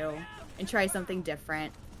something new and try something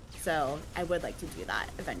different. So I would like to do that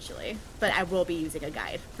eventually, but I will be using a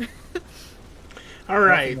guide. All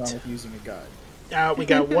right. Nothing wrong with using a guide. We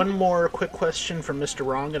got one more quick question from Mr.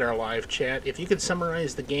 Wrong in our live chat. If you could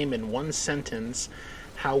summarize the game in one sentence,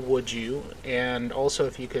 how would you? And also,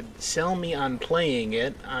 if you could sell me on playing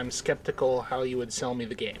it, I'm skeptical how you would sell me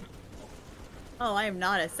the game. Oh, I am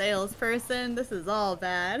not a salesperson. This is all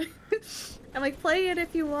bad. I'm like, play it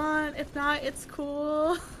if you want. If not, it's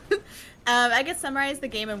cool. I could summarize the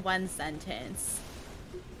game in one sentence.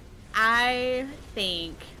 I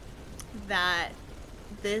think that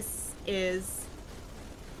this is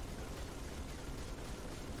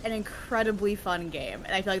an incredibly fun game.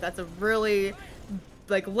 And I feel like that's a really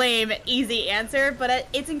lame, easy answer, but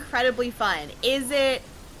it's incredibly fun. Is it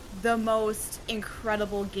the most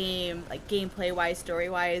incredible game, gameplay-wise,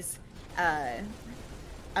 story-wise,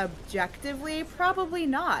 objectively? Probably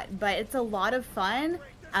not, but it's a lot of fun.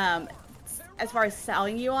 As far as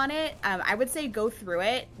selling you on it, I would say go through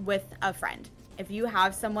it with a friend. If you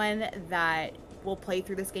have someone that will play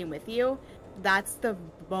through this game with you, that's the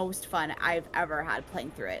most fun I've ever had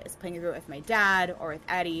playing through it, is playing through it with my dad or with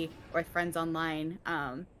Eddie or with friends online,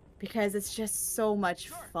 because it's just so much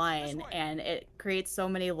fun and it creates so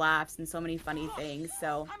many laughs and so many funny things.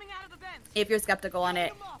 So if you're skeptical on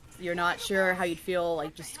it, you're not sure how you'd feel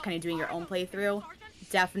just kind of doing your own playthrough,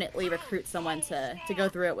 definitely recruit someone to go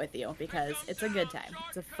through it with you, because it's a good time.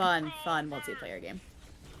 It's a fun multiplayer game.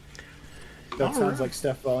 That sounds like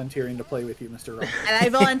Steph volunteering to play with you, Mr. Wrong. And I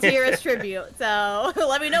volunteer as tribute, so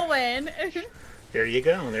let me know when. There you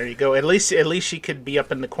go. There you go. At least she could be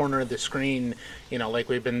up in the corner of the screen, like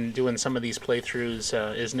we've been doing some of these playthroughs,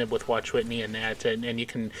 isn't it, with Watch Whitney and that, and you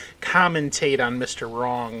can commentate on Mr.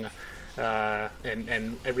 Wrong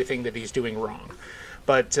and everything that he's doing wrong.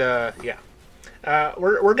 But yeah.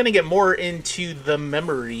 We're going to get more into the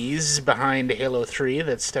memories behind Halo 3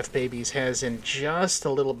 that Steph Babies has in just a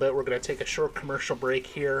little bit. We're going to take a short commercial break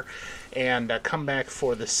here and come back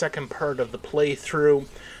for the second part of the playthrough.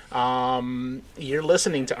 You're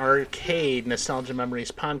listening to Arcade Nostalgia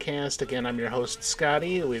Memories podcast. Again, I'm your host,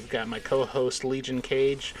 Scotty. We've got my co-host, Legion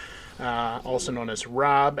Cage, also known as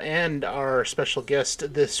Rob, and our special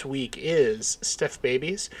guest this week is Steph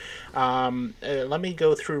Babies. Let me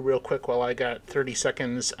go through real quick while I got 30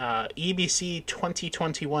 seconds. EBC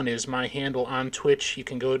 2021 is my handle on Twitch. You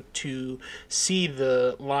can go to see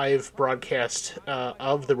the live broadcast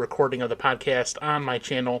of the recording of the podcast on my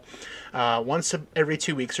channel once every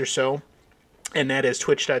 2 weeks or so. And that is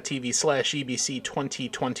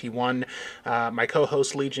twitch.tv/EBC2021. My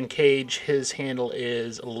co-host, Legion Cage, his handle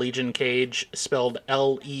is Legion Cage, spelled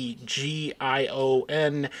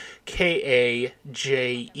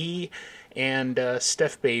LEGIONKAJE. And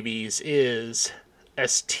Steph Babies is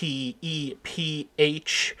STEPH,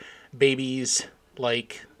 babies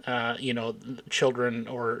like, children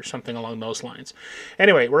or something along those lines.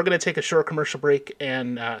 Anyway, we're going to take a short commercial break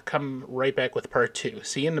and come right back with part 2.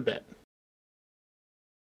 See you in a bit.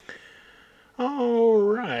 All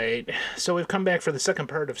right, so we've come back for the second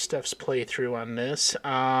part of Steph's playthrough on this.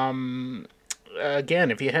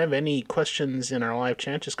 Again, if you have any questions in our live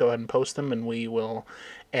chat, just go ahead and post them, and we will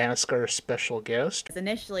ask our special guest.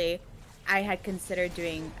 Initially, I had considered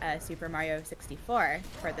doing Super Mario 64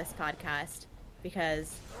 for this podcast,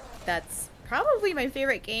 because that's probably my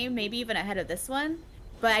favorite game, maybe even ahead of this one,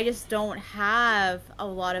 but I just don't have a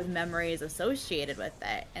lot of memories associated with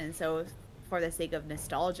it, and so for the sake of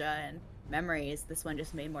nostalgia and memories, this one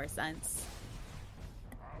just made more sense.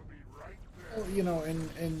 Well,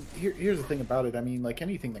 and here's the thing about it. I mean, like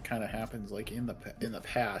anything that kind of happens, like in the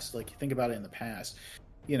past, like you think about it in the past,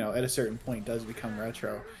 at a certain point does become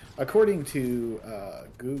retro. According to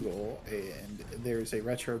Google, and there's a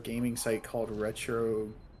retro gaming site called Retro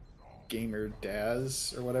Gamer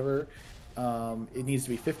Daz or whatever. It needs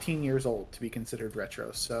to be 15 years old to be considered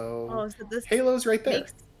retro. So this Halo's right there.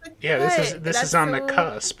 Yeah, this is on the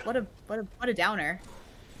cusp. What a downer.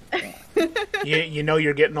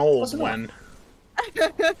 You're getting old when.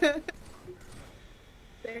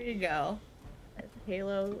 There you go.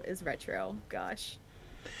 Halo is retro. Gosh.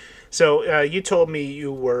 So you told me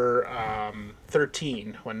you were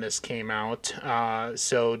 13 when this came out.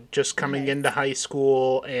 So just coming into high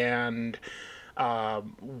school, and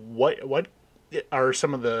what are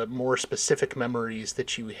some of the more specific memories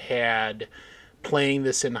that you had playing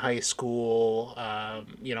this in high school,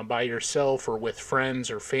 by yourself or with friends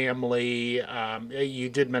or family? You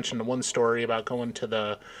did mention the one story about going to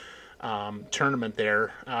the tournament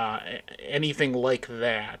there. Anything like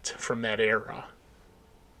that from that era?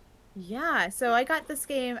 Yeah, so I got this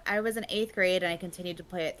game, I was in 8th grade, and I continued to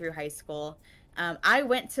play it through high school. I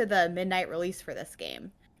went to the midnight release for this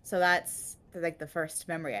game, so that's like the first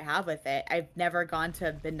memory I have with it. I've never gone to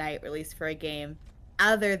a midnight release for a game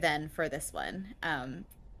other than for this one.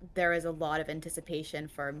 There was a lot of anticipation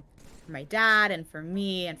for my dad and for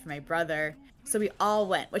me and for my brother. So we all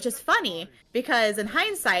went, which is funny because in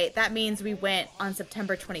hindsight, that means we went on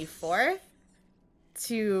September 24th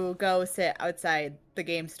to go sit outside the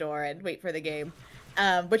game store and wait for the game,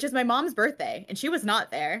 which is my mom's birthday, and she was not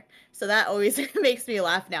there. So that always makes me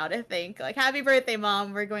laugh now to think, like, happy birthday,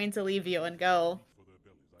 Mom. We're going to leave you and go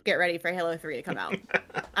get ready for Halo 3 to come out.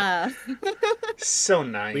 So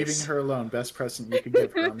nice. Leaving her alone, best present you could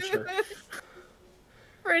give her, I'm sure.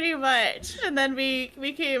 Pretty much. And then we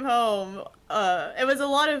came home. It was a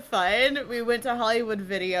lot of fun. We went to Hollywood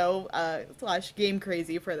Video / Game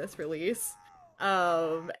Crazy for this release.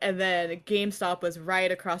 And then GameStop was right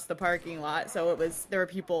across the parking lot, so there were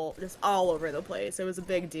people just all over the place. It was a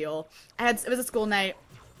big deal. It was a school night.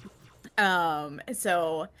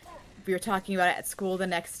 So we were talking about it at school the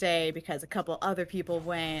next day because a couple other people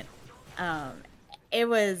went. It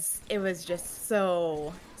was just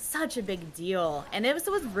such a big deal, and it was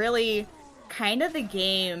really kind of the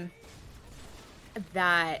game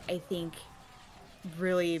that I think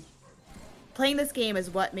really playing this game is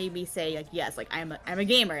what made me say, like, yes, like, I'm a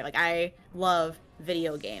gamer. Like, I love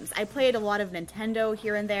video games. I played a lot of Nintendo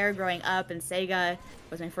here and there growing up, and Sega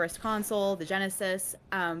was my first console, the Genesis.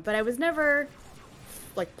 But I was never,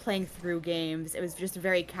 like, playing through games. It was just a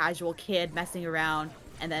very casual kid messing around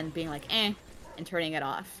and then being like, and turning it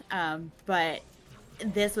off. But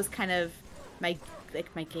this was kind of my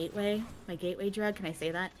gateway drug. Can I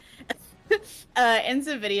say that?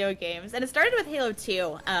 Into video games. And it started with Halo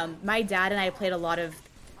 2. My dad and I played a lot of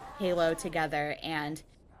Halo together, and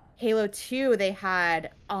Halo 2, they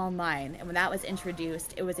had online, and when that was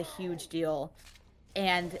introduced, it was a huge deal.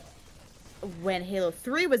 And when Halo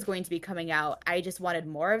 3 was going to be coming out, I just wanted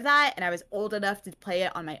more of that, and I was old enough to play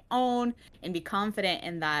it on my own and be confident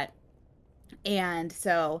in that. And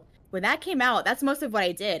so when that came out, that's most of what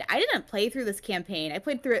I did. I didn't play through this campaign. I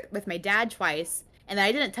played through it with my dad twice, and then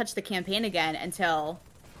I didn't touch the campaign again until,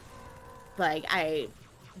 like, I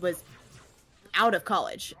was out of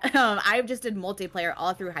college. I just did multiplayer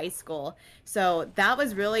all through high school. So that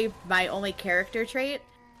was really my only character trait,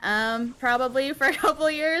 probably for a couple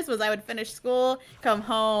of years, was I would finish school, come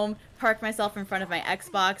home, park myself in front of my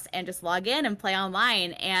Xbox, and just log in and play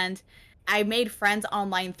online. And I made friends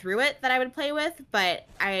online through it that I would play with, but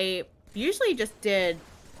I usually just did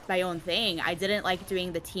my own thing. I didn't like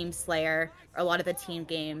doing the Team Slayer or a lot of the team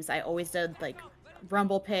games. I always did, like,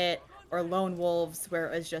 Rumble Pit or Lone Wolves,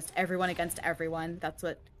 where it was just everyone against everyone. That's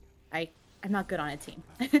what I'm not good on a team.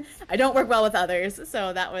 I don't work well with others,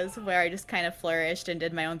 so that was where I just kind of flourished and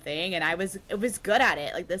did my own thing, and it was good at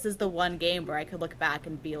it. Like, this is the one game where I could look back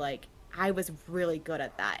and be like, I was really good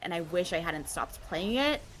at that, and I wish I hadn't stopped playing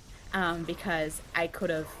it, because I could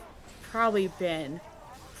have probably been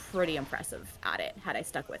pretty impressive at it had I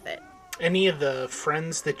stuck with it. Any of the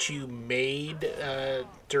friends that you made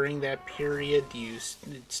during that period, do you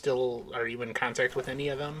are you in contact with any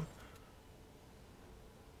of them?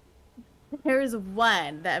 There's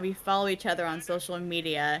one that we follow each other on social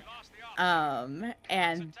media, but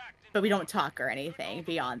we don't talk or anything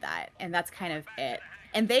beyond that, and that's kind of it.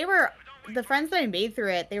 And they were the friends that I made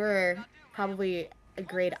through it. They were probably a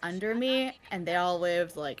grade under me, and they all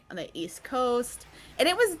lived, like, on the East Coast, and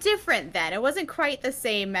it was different then. It wasn't quite the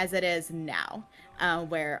same as it is now,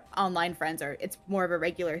 where online friends it's more of a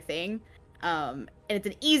regular thing, and it's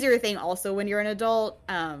an easier thing also when you're an adult.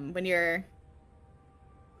 When you're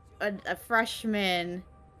a freshman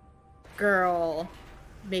girl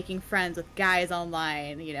making friends with guys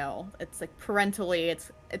online, you know, it's like parentally, it's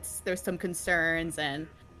there's some concerns, and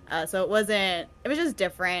so it was just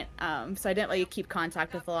different. So I didn't really keep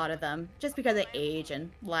contact with a lot of them just because of age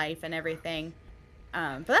and life and everything.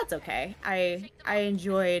 But that's okay. I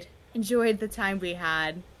enjoyed the time we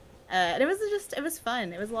had. And it was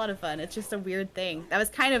fun. It was a lot of fun. It's just a weird thing. That was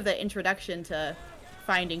kind of the introduction to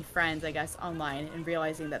finding friends, I guess, online, and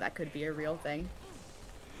realizing that could be a real thing.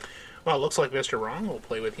 Well, it looks like Mr. Wrong will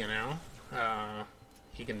play with you now.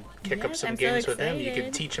 You can kick up some games with him. You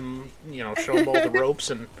can teach him, show him all the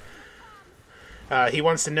ropes. And he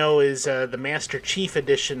wants to know, is the Master Chief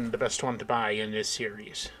Edition the best one to buy in this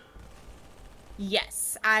series?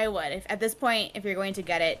 Yes, I would. At this point, if you're going to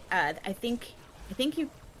get it, I think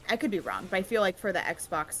I could be wrong, but I feel like for the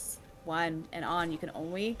Xbox One and on, you can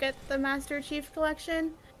only get the Master Chief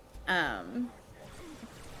Collection.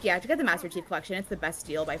 Yeah, to get the Master Chief Collection, it's the best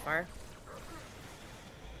deal by far.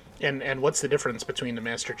 And what's the difference between the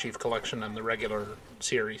Master Chief Collection and the regular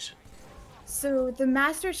series? So the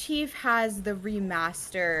Master Chief has the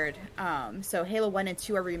remastered, so Halo 1 and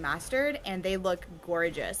 2 are remastered, and they look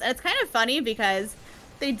gorgeous. And it's kind of funny because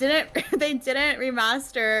they didn't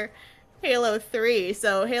remaster Halo 3,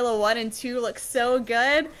 so Halo 1 and 2 look so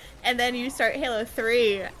good, and then you start Halo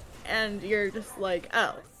 3, and you're just like,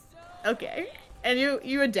 oh, okay. And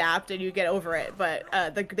you adapt and you get over it, but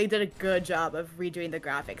they did a good job of redoing the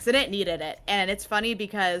graphics, and it needed it. And it's funny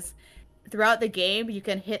because throughout the game, you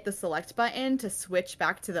can hit the select button to switch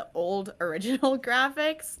back to the old original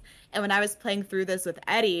graphics. And when I was playing through this with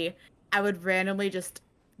Eddie, I would randomly just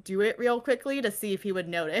do it real quickly to see if he would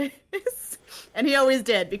notice. And he always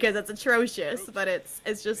did, because it's atrocious, but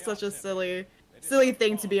it's just such a silly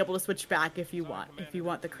thing to be able to switch back if you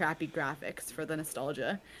want the crappy graphics for the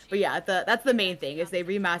nostalgia. But yeah, that's the main thing, is they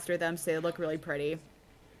remaster them so they look really pretty.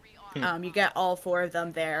 You get all 4 of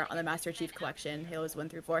them there on the Master Chief Collection, Halos 1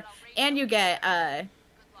 through 4, and you get I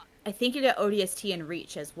think you get ODST and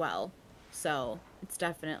Reach as well, so it's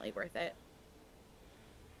definitely worth it.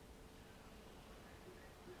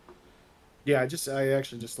 Yeah, I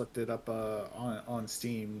actually just looked it up on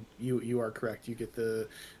Steam. You are correct. You get the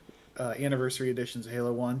anniversary editions of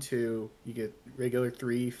Halo 1, 2. You get regular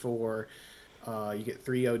 3, 4, You get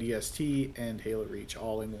 3 ODST and Halo Reach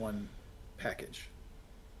all in one package.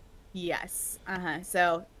 Yes.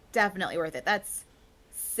 So definitely worth it. That's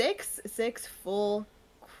six full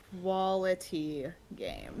quality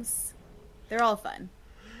games. They're all fun.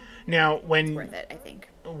 Now, It's worth it, I think.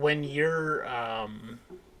 when you're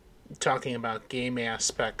talking about game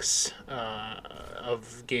aspects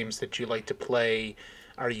of games that you like to play,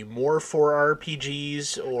 are you more for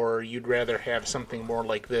RPGs, or you'd rather have something more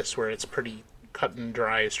like this where it's pretty cut and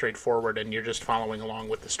dry, straightforward, and you're just following along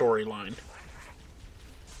with the storyline?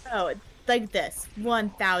 Oh, like this,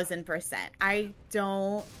 1000%. I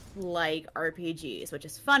don't like RPGs, which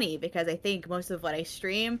is funny because I think most of what I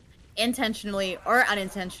stream, intentionally or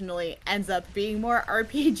unintentionally, ends up being more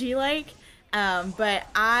RPG-like. But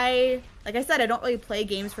like I said, I don't really play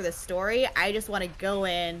games for the story. I just want to go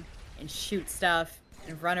in and shoot stuff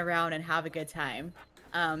and run around and have a good time.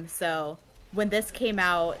 So when this came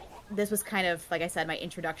out, this was kind of, like I said, my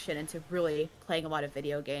introduction into really playing a lot of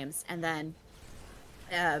video games. And then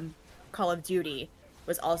Call of Duty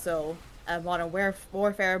was also Modern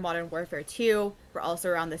Warfare, Modern Warfare 2 were also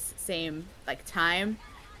around this same time,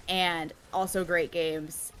 and also great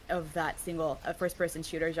games of that single first-person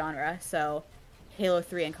shooter genre. So Halo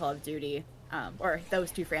 3 and Call of Duty, or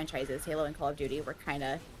those two franchises, Halo and Call of Duty, were kind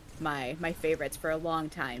of my favorites for a long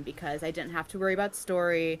time because I didn't have to worry about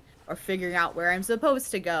story or figuring out where I'm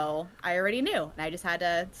supposed to go. I already knew, and I just had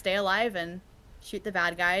to stay alive and shoot the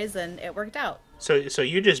bad guys, and it worked out. So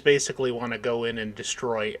you just basically want to go in and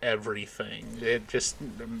destroy everything. It just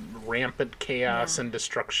rampant chaos and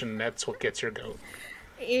destruction. That's what gets your goat.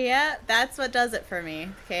 Yeah, that's what does it for me.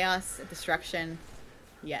 Chaos, destruction.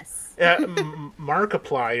 Yes.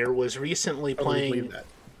 Markiplier was recently playing. That.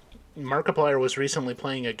 Markiplier was recently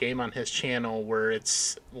playing a game on his channel where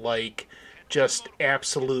it's like just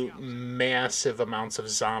absolute massive amounts of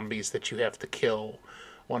zombies that you have to kill,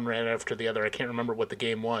 one right after the other. I can't remember what the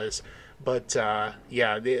game was, but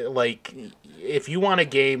like if you want a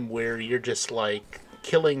game where you're just like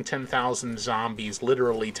killing 10,000 zombies,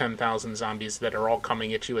 literally 10,000 zombies that are all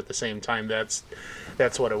coming at you at the same time, that's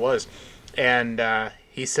what it was. And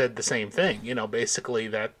he said the same thing. Basically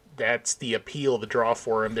that's the appeal, the draw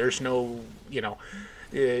for him. There's no,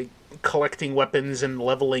 collecting weapons and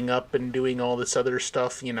leveling up and doing all this other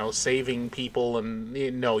stuff, saving people, and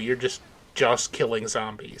you're just killing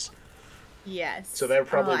zombies. Yes. So that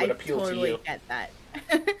probably would appeal totally to you. Get that.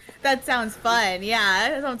 That sounds fun.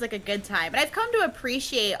 Yeah, it sounds like a good time. But I've come to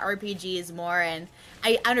appreciate RPGs more, and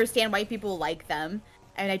I understand why people like them,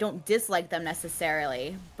 and I don't dislike them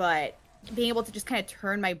necessarily. But being able to just kind of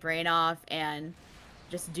turn my brain off and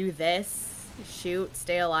just do this, shoot,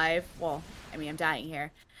 stay alive. Well, I mean, I'm dying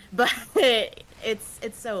here, but it's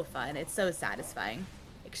so fun. It's so satisfying,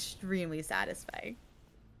 extremely satisfying.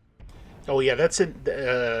 Oh yeah, that's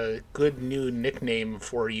a good new nickname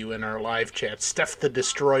for you in our live chat. Steph the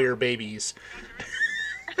Destroyer Babies.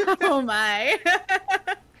 Oh my.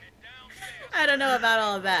 I don't know about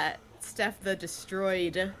all of that. Steph the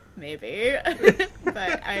Destroyed, maybe.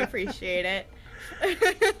 But I appreciate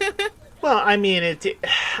it. Well, I mean,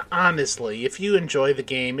 honestly, if you enjoy the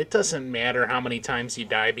game, it doesn't matter how many times you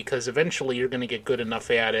die, because eventually you're going to get good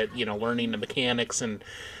enough at it, learning the mechanics and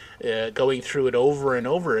going through it over and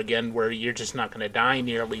over again, where you're just not going to die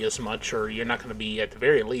nearly as much, or you're not going to be, at the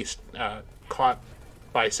very least, caught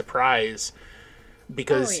by surprise,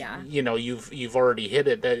 because you've already hit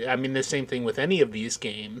it. I mean, the same thing with any of these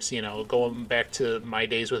games. Going back to my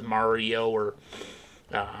days with Mario, or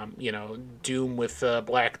Doom with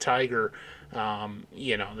Black Tiger.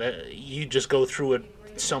 You just go through it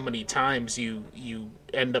so many times, you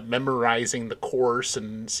end up memorizing the course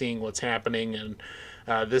and seeing what's happening, and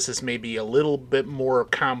this is maybe a little bit more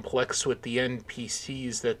complex with the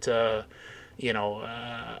NPCs that are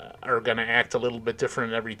going to act a little bit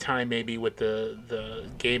different every time, maybe with the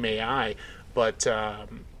game AI, but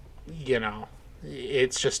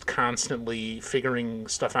it's just constantly figuring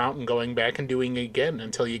stuff out and going back and doing it again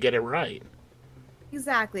until you get it right.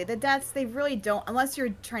 Exactly. The deaths, they really don't, unless you're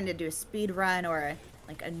trying to do a speed run or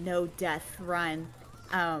like a no death run,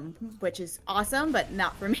 which is awesome, but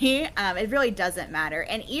not for me. It really doesn't matter.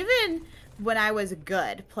 And even when I was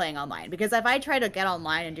good playing online, because if I try to get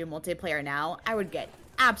online and do multiplayer now, I would get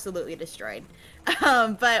absolutely destroyed.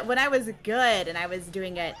 But when I was good and I was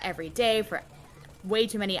doing it every day for way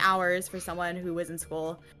too many hours for someone who was in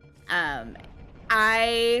school,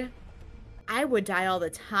 I would die all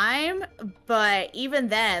the time. But even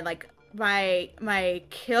then, like, my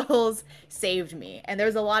kills saved me. And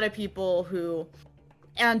there's a lot of people who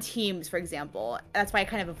on teams, for example. That's why I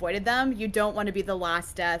kind of avoided them. You don't want to be the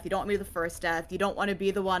last death. You don't want to be the first death. You don't want to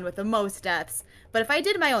be the one with the most deaths. But if I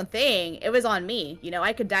did my own thing, it was on me. You know,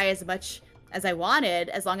 I could die as much as I wanted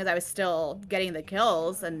as long as I was still getting the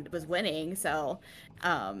kills and was winning. So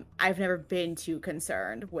I've never been too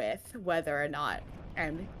concerned with whether or not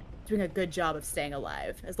I'm doing a good job of staying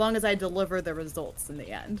alive, as long as I deliver the results in the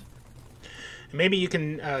end. Maybe you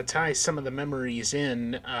can tie some of the memories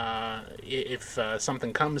in if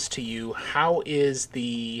something comes to you. How is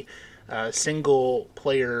the single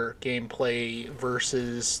player gameplay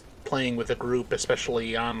versus playing with a group,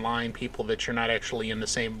 especially online, people that you're not actually in the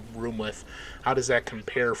same room with? How does that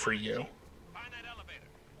compare for you?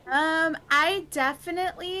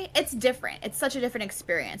 It's different. It's such a different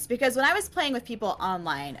experience because when I was playing with people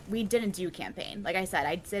online, we didn't do campaign. Like I said,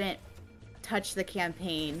 I didn't touch the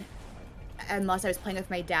campaign unless I was playing with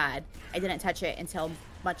my dad. I didn't touch it until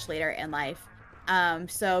much later in life.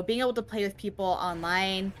 So being able to play with people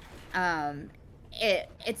online,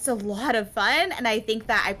 it's a lot of fun, and I think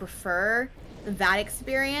that I prefer that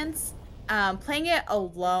experience. Playing it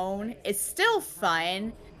alone is still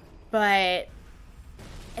fun, but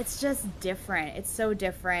it's just different. It's so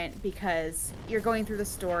different because you're going through the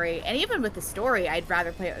story, and even with the story, I'd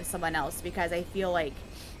rather play it with someone else because I feel like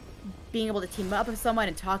being able to team up with someone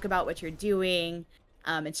and talk about what you're doing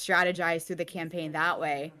and strategize through the campaign that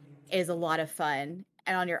way is a lot of fun.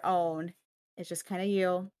 And on your own, it's just kind of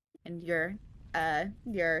you and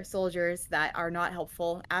your soldiers that are not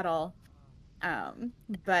helpful at all.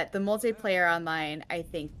 But the multiplayer online, I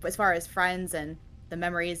think, as far as friends and the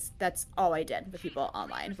memories, that's all I did with people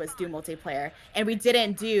online was do multiplayer. And we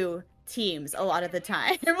didn't do teams a lot of the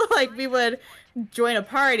time. Like we would join a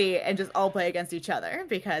party and just all play against each other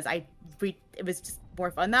because it was just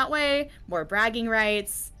more fun that way, more bragging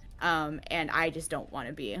rights, and I just don't want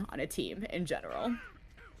to be on a team in general.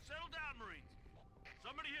 Settle down, Marines.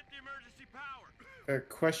 Somebody hit the emergency power. A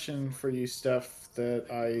question for you, Steph,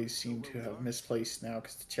 that I seem to have misplaced now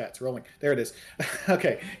because the chat's rolling. There it is.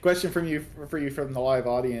 Okay, question for you from the live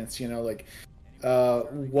audience. You know, like,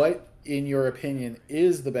 what in your opinion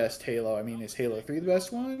is the best Halo? I mean, is Halo 3 the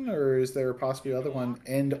best one, or is there possibly another one?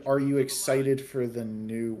 And are you excited for the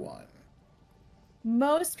new one?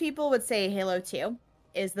 Most people would say Halo 2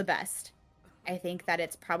 is the best. I think that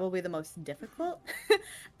it's probably the most difficult.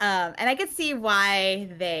 And I could see why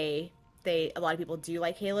a lot of people do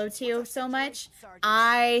like Halo 2 so much.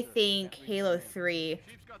 I think Halo 3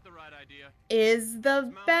 is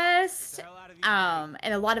the best. And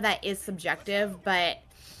a lot of that is subjective, but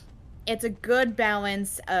it's a good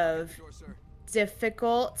balance of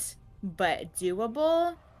difficult but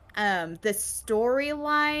doable. The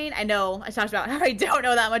storyline, I know I talked about how I don't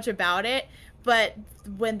know that much about it, but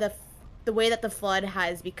when the way that the Flood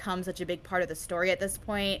has become such a big part of the story at this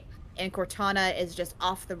point, and Cortana is just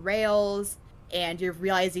off the rails, and you're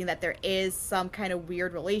realizing that there is some kind of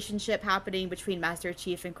weird relationship happening between Master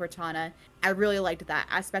Chief and Cortana, I really liked that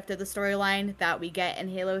aspect of the storyline that we get in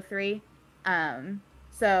Halo 3.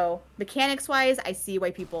 So mechanics-wise, I see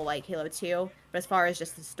why people like Halo 2, but as far as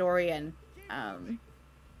just the story and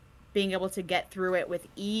being able to get through it with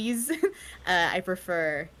ease, I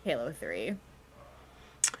prefer Halo 3.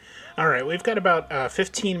 All right, we've got about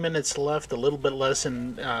 15 minutes left, a little bit less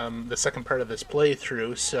in the second part of this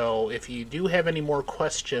playthrough. So if you do have any more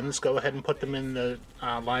questions, go ahead and put them in the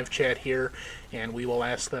live chat here, and we will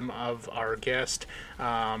ask them of our guest.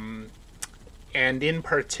 And in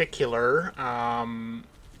particular,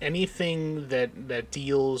 anything that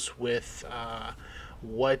deals with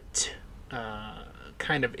what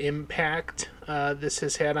kind of impact this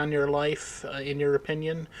has had on your life, in your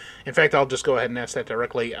opinion. In fact, I'll just go ahead and ask that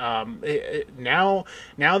directly. Now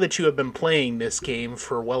that you have been playing this game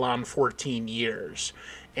for well on 14 years,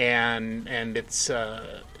 and it's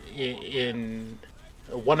in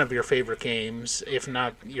one of your favorite games, if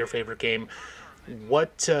not your favorite game,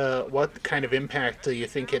 what kind of impact do you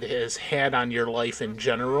think it has had on your life in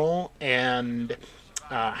general, and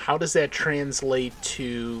how does that translate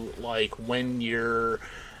to, like, when you're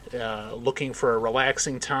looking for a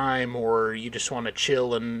relaxing time, or you just want to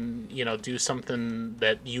chill and, you know, do something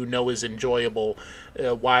that you know is enjoyable?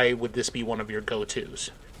 Why would this be one of your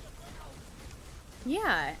go-tos?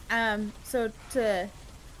 Yeah. So I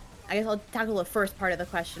guess I'll tackle the first part of the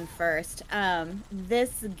question first.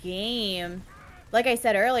 This game, like I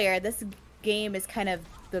said earlier, this game is kind of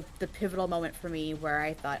the pivotal moment for me where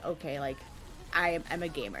I thought, okay, like, I'm a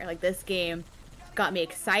gamer. Like, this game got me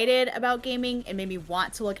excited about gaming and made me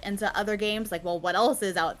want to look into other games. Like, well, what else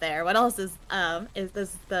is out there? What else is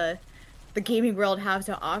this the the gaming world have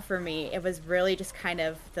to offer me. It was really just kind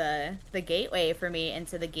of the gateway for me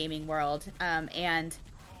into the gaming world. And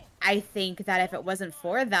I think that if it wasn't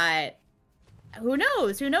for that, who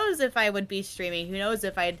knows? Who knows if I would be streaming? Who knows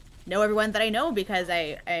if I'd know everyone that I know because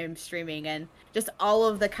I'm streaming, and just all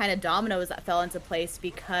of the kind of dominoes that fell into place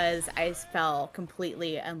because I fell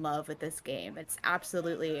completely in love with this game. It's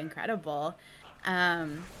absolutely incredible.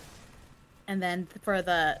 And then for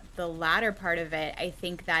the latter part of it, I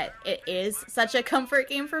think that it is such a comfort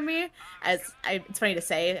game for me. It's funny to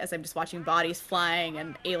say, as I'm just watching bodies flying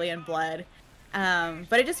and alien blood.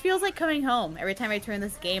 But it just feels like coming home. Every time I turn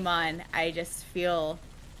this game on, I just feel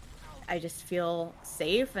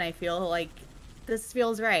safe, and I feel like this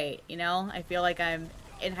feels right, you know? I feel like I'm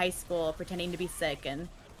in high school pretending to be sick and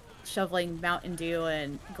shoveling Mountain Dew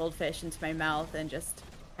and goldfish into my mouth and just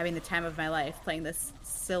having the time of my life playing this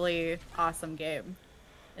silly, awesome game.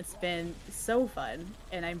 It's been so fun,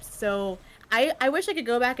 and I wish I could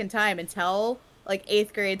go back in time and tell, like,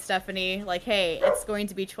 8th grade Stephanie, like, hey, it's going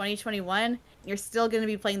to be 2021, you're still going to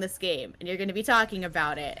be playing this game, and you're going to be talking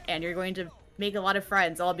about it, and you're going to make a lot of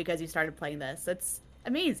friends all because you started playing this. It's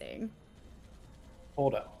amazing.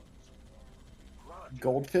 Hold up.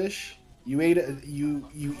 Goldfish? You eat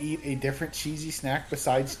a different cheesy snack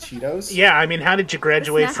besides Cheetos? Yeah, I mean, how did you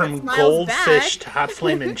graduate from Goldfish to Hot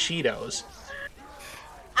Flamin' Cheetos?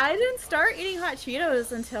 I didn't start eating hot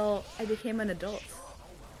Cheetos until I became an adult.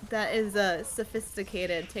 That is a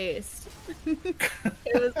sophisticated taste. It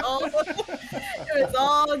was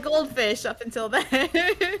all Goldfish up until then.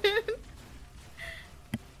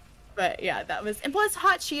 But yeah, that was, and plus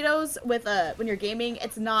hot Cheetos with when you're gaming,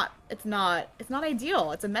 it's not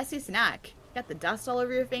ideal. It's a messy snack. You got the dust all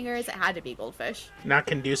over your fingers. It had to be Goldfish. Not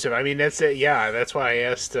conducive. I mean, that's it. Yeah, that's why I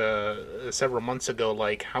asked several months ago,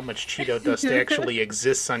 like, how much Cheeto dust actually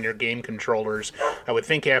exists on your game controllers. I would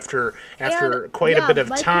think after quite a bit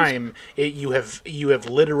of time, you have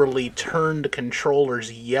literally turned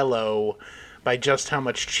controllers yellow by just how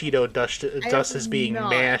much Cheeto dust is being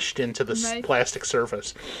mashed into the plastic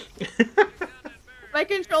surface. My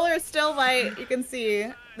controller is still white. You can see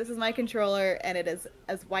this is my controller, and it is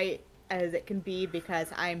as white as it can be because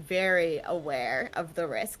I'm very aware of the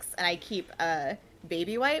risks, and I keep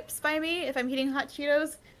baby wipes by me if I'm eating hot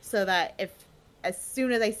Cheetos, so that as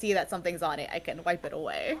soon as I see that something's on it, I can wipe it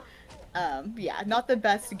away. Yeah, not the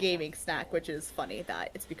best gaming snack, which is funny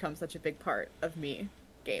that it's become such a big part of me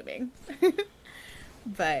gaming.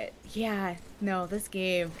 But yeah, no, this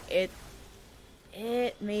game, it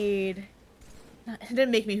didn't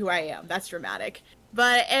make me who I am. That's dramatic.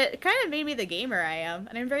 But it kind of made me the gamer I am,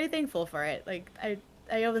 and I'm very thankful for it. Like, I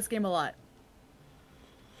owe this game a lot.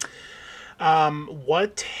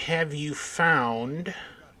 What have you found,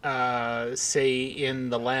 say, in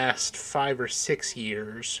the last 5 or 6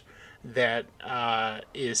 years that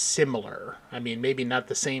is similar? I mean, maybe not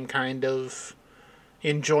the same kind of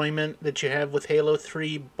enjoyment that you have with Halo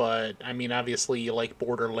 3, but, I mean, obviously you like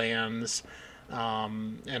Borderlands,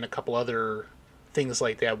 and a couple other things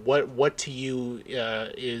like that. What to you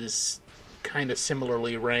is kind of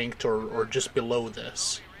similarly ranked or just below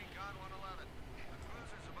this?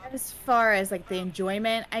 As far as, like, the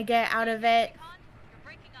enjoyment I get out of it,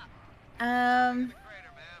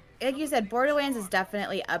 like you said, Borderlands is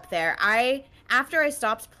definitely up there. After I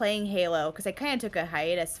stopped playing Halo, because I kind of took a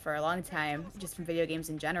hiatus for a long time, just from video games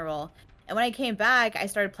in general, and when I came back, I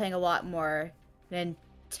started playing a lot more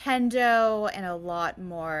Nintendo and a lot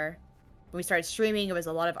more, when we started streaming, it was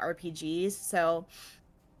a lot of RPGs, so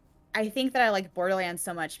I think that I like Borderlands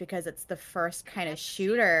so much because it's the first kind of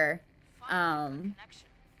shooter that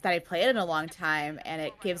I played in a long time, and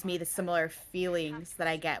it gives me the similar feelings that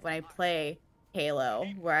I get when I play Halo,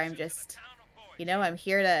 where I'm just, you know, I'm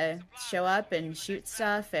here to show up and shoot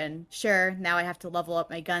stuff, and sure, now I have to level up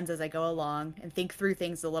my guns as I go along and think through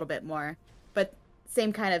things a little bit more, but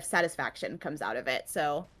same kind of satisfaction comes out of it.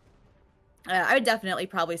 So I would definitely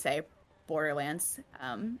probably say Borderlands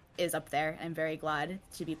is up there. I'm very glad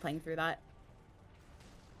to be playing through that.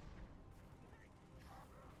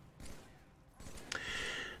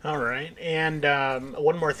 All right, and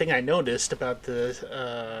one more thing I noticed about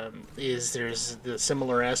the is there's the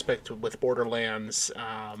similar aspect with Borderlands,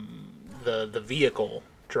 the vehicle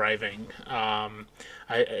driving. I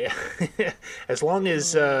as long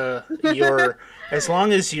as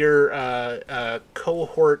your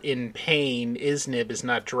cohort in pain Isnib is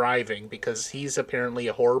not driving, because he's apparently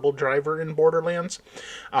a horrible driver in Borderlands.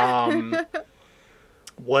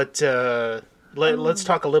 Let's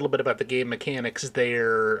talk a little bit about the game mechanics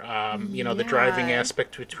there, the driving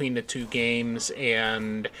aspect between the two games,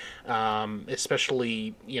 and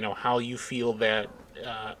especially, how you feel that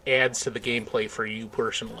adds to the gameplay for you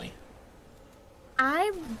personally?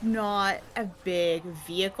 I'm not a big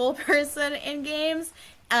vehicle person in games.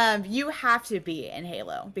 You have to be in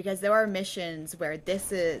Halo because there are missions where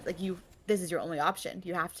this is your only option.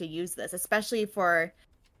 You have to use this, especially for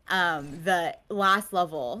the last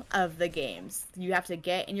level of the games. You have to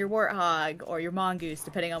get in your Warthog or your Mongoose,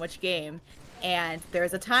 depending on which game, and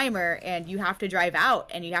there's a timer, and you have to drive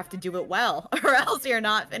out, and you have to do it well, or else you're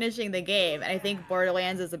not finishing the game. And I think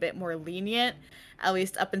Borderlands is a bit more lenient. At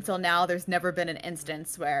least up until now, there's never been an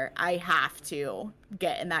instance where I have to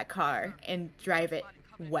get in that car and drive it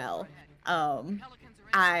well. There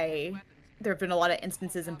have been a lot of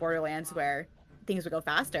instances in Borderlands where things would go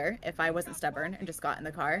faster if I wasn't stubborn and just got in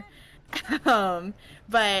the car.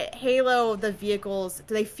 But Halo, the vehicles,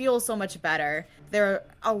 they feel so much better. They're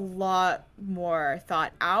a lot more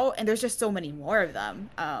thought out, and there's just so many more of them.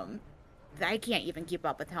 I can't even keep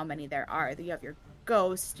up with how many there are. You have your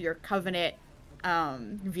Ghost, your Covenant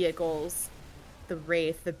vehicles, the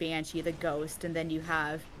Wraith, the Banshee, the Ghost, and then you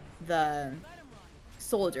have the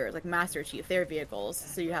soldiers, like Master Chief, their vehicles.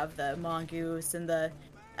 So you have the Mongoose and the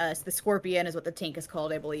Scorpion is what the tank is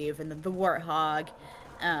called, I believe, and the Warthog.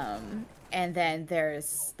 And then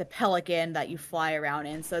there's the Pelican that you fly around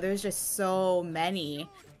in. So there's just so many,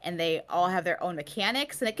 and they all have their own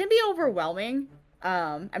mechanics, and it can be overwhelming.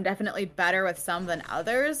 I'm definitely better with some than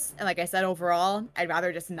others. And like I said, overall, I'd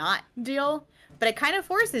rather just not deal. But it kind of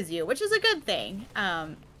forces you, which is a good thing.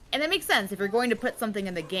 And it makes sense. If you're going to put something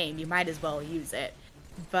in the game, you might as well use it.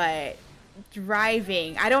 But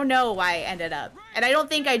driving, I don't know why I ended up. And I don't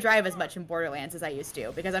think I drive as much in Borderlands as I used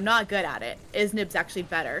to, because I'm not good at it. Iznib's actually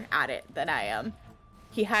better at it than I am.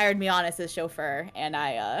 He hired me on as his chauffeur, and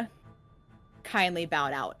I kindly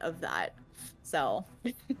bowed out of that. So,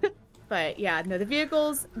 but yeah, no, the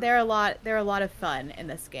vehicles, they're a lot of fun in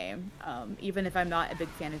this game. Even if I'm not a big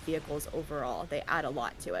fan of vehicles overall, they add a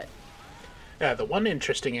lot to it. Yeah, the one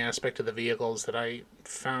interesting aspect of the vehicles that I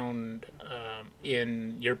found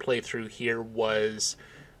in your playthrough here was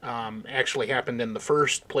actually happened in the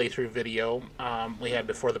first playthrough video we had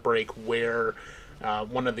before the break, where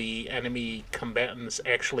one of the enemy combatants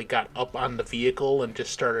actually got up on the vehicle and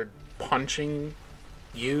just started punching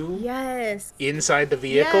you. Yes. Inside the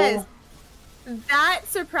vehicle. Yes. That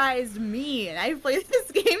surprised me, and I've played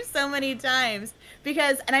this game so many times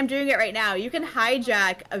because, and I'm doing it right now, you can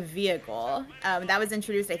hijack a vehicle. That was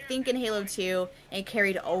introduced, I think, in Halo 2 and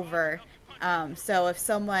carried over. So if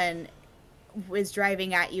someone was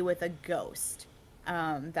driving at you with a Ghost,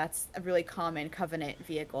 that's a really common Covenant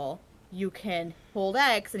vehicle, you can hold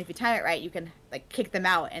X, and if you time it right, you can like kick them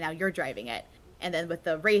out, and now you're driving it. And then with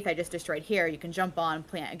the Wraith I just destroyed here, you can jump on,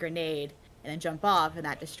 plant a grenade, and then jump off, and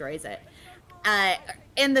that destroys it.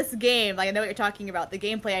 In this game, like I know what you're talking about, the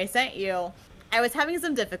gameplay I sent you, I was having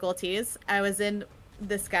some difficulties. I was in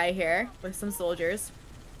this guy here with some soldiers,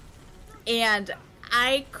 and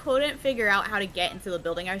I couldn't figure out how to get into the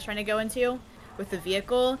building I was trying to go into with the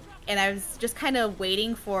vehicle, and I was just kind of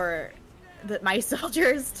waiting for my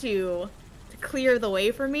soldiers to clear the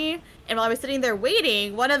way for me. And while I was sitting there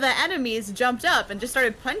waiting, one of the enemies jumped up and just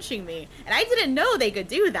started punching me. And I didn't know they could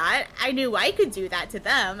do that. I knew I could do that to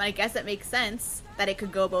them. I guess it makes sense that it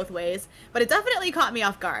could go both ways. But it definitely caught me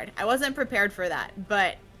off guard. I wasn't prepared for that.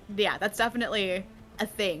 But yeah, that's definitely a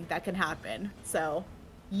thing that can happen. So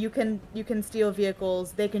you can steal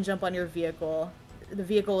vehicles. They can jump on your vehicle. The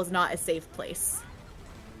vehicle is not a safe place.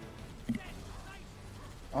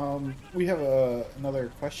 We have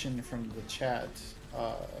another question from the chat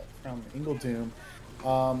from Ingledoom.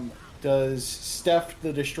 Does Steph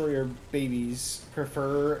the Destroyer Babies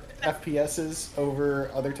prefer FPSs over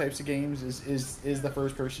other types of games? Is the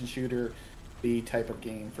first-person shooter the type of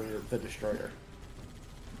game for the Destroyer?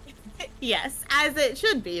 Yes, as it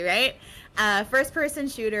should be, right? First-person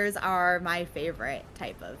shooters are my favorite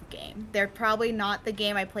type of game. They're probably not the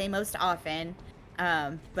game I play most often,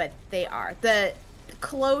 but they are. The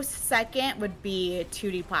close second would be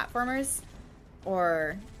 2D platformers,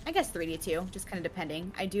 or I guess 3D too, just kind of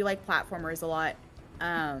depending. I do like platformers a lot,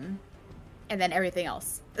 and then everything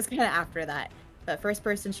else is kind of after that. But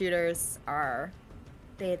first-person shooters are,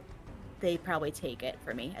 they probably take it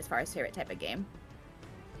for me as far as favorite type of game.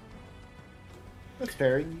 That's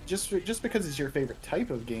fair. Just because it's your favorite type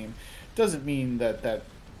of game doesn't mean that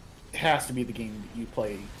has to be the game that you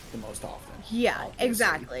play the most often. Yeah, obviously.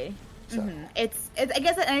 Exactly. So. Mm-hmm. It's I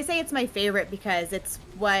guess, and I say it's my favorite because it's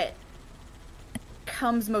what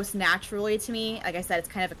comes most naturally to me. Like I said, it's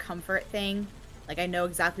kind of a comfort thing. Like I know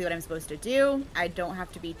exactly what I'm supposed to do. I don't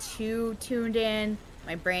have to be too tuned in.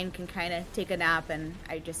 My brain can kind of take a nap, and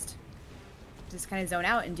I just just kind of zone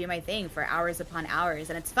out and do my thing for hours upon hours.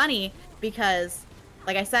 And it's funny because,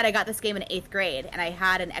 like I said, I got this game in 8th grade, and I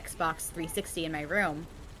had an Xbox 360 in my room,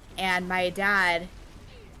 and my dad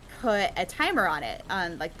put a timer on it,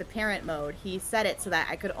 on like the parent mode. He set it so that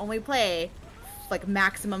I could only play like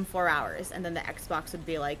maximum 4 hours, and then the Xbox would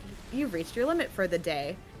be like, you've reached your limit for the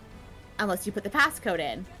day unless you put the passcode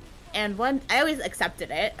in. And I always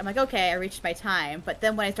accepted it. I'm like, okay, I reached my time. But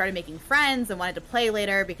then when I started making friends and wanted to play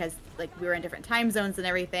later because like we were in different time zones and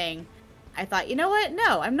everything, I thought, you know what?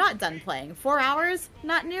 No, I'm not done playing. 4 hours,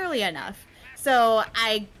 not nearly enough. So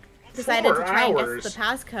I decided to try and guess the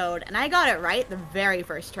passcode, and I got it right the very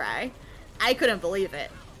first try. I couldn't believe it.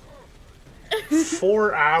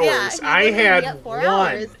 4 hours. Yeah, I had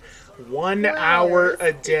 1 1 4 hour hours.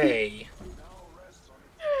 a day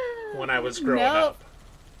when I was growing up.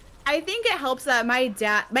 I think it helps that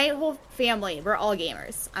my whole family, we're all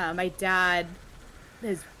gamers. My dad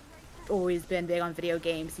has always been big on video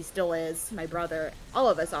games. He still is. My brother, all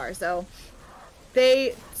of us are. So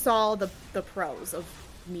they saw the pros of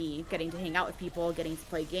me getting to hang out with people, getting to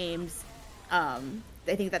play games. I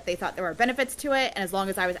think that they thought there were benefits to it, and as long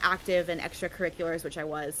as I was active in extracurriculars, which I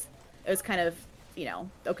was, it was kind of, you know,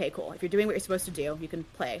 okay, cool. If you're doing what you're supposed to do, you can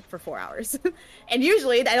play for 4 hours. And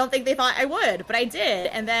usually, I don't think they thought I would, but I did.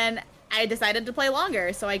 And then I decided to play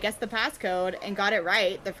longer, so I guessed the passcode and got it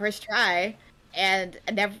right the first try, and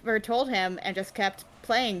I never told him, and just kept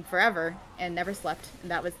playing forever and never slept. And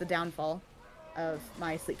that was the downfall of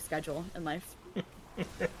my sleep schedule in life.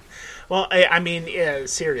 Well, I mean, yeah,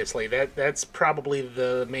 seriously, that's probably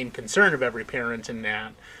the main concern of every parent in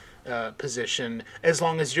that position. As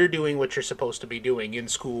long as you're doing what you're supposed to be doing in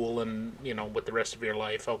school and, you know, with the rest of your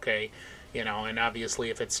life, okay. You know, and obviously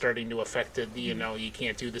if it's starting to affect it, you know, you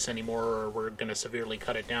can't do this anymore or we're going to severely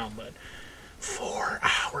cut it down. But 4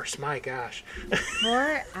 hours, my gosh.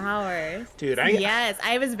 4 hours. Dude, Yes,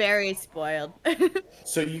 I was very spoiled.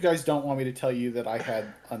 So you guys don't want me to tell you that I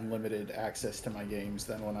had unlimited access to my games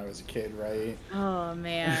then when I was a kid, right? Oh,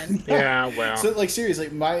 man. Yeah, well. So, like, seriously,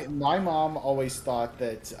 my mom always thought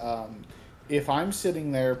that if I'm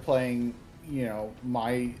sitting there playing, you know,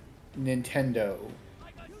 my Nintendo,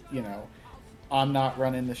 you know, I'm not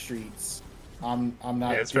running the streets. I'm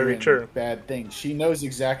not doing bad things. She knows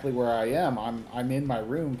exactly where I am. I'm in my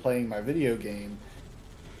room playing my video game.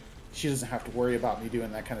 She doesn't have to worry about me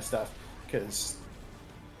doing that kind of stuff, because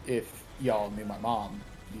if y'all knew my mom,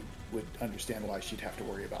 you would understand why she'd have to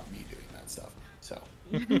worry about me doing that stuff. So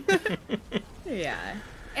Yeah.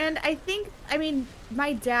 And I think, I mean,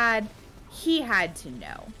 my dad, he had to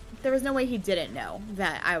know. There was no way he didn't know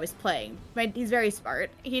that I was playing. He's very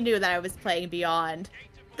smart. He knew that I was playing beyond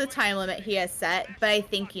the time limit he has set. But I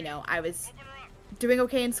think, you know, I was doing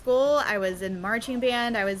okay in school. I was in marching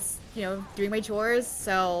band. I was, you know, doing my chores.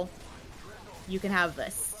 So you can have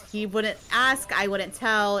this. He wouldn't ask. I wouldn't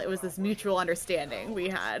tell. It was this mutual understanding we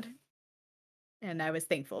had. And I was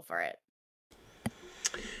thankful for it.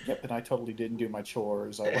 Yep, and I totally didn't do my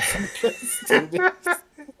chores. I wasn't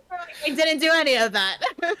I didn't do any of that.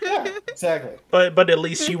 Yeah, exactly. But at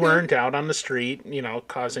least you weren't out on the street, you know,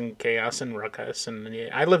 causing chaos and ruckus. And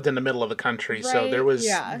I lived in the middle of the country, so there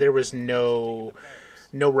was no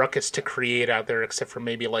ruckus to create out there except for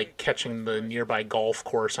maybe like catching the nearby golf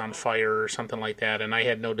course on fire or something like that. And I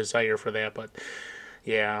had no desire for that, but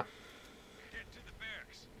yeah.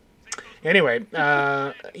 Anyway,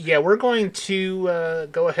 yeah, we're going to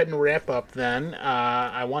go ahead and wrap up then.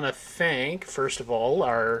 I want to thank, first of all,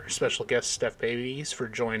 our special guest, Steph Babies, for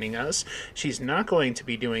joining us. She's not going to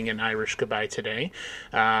be doing an Irish goodbye today.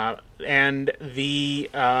 And the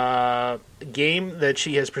game that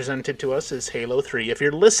she has presented to us is Halo 3. If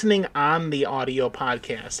you're listening on the audio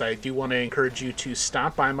podcast, I do want to encourage you to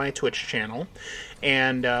stop by my Twitch channel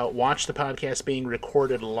and watch the podcast being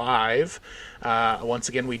recorded live. Once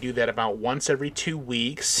again, we do that about once every 2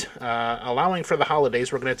 weeks. Allowing for the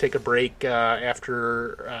holidays, we're going to take a break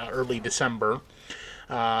after early December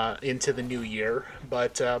into the new year,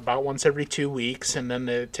 but about once every 2 weeks, and then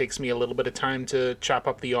it takes me a little bit of time to chop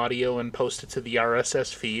up the audio and post it to the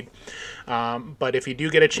RSS feed. But if you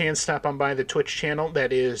do get a chance, stop on by the Twitch channel.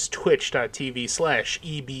 That is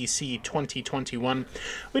twitch.tv/EBC2021.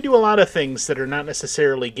 We do a lot of things that are not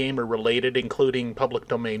necessarily gamer related, including public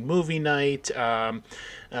domain movie night,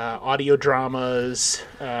 audio dramas.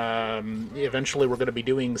 Eventually we're going to be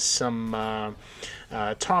doing some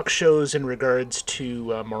talk shows in regards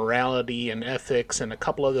to morality and ethics and a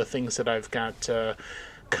couple other things that I've got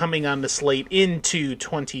coming on the slate into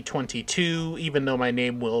 2022, even though my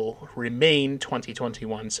name will remain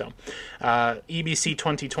 2021. So EBC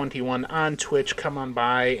 2021 on Twitch. Come on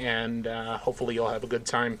by, and hopefully you'll have a good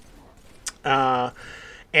time.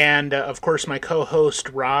 And, of course, my co-host,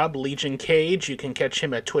 Rob, Legion Cage. You can catch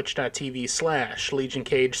him at twitch.tv/Legion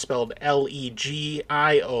Cage, spelled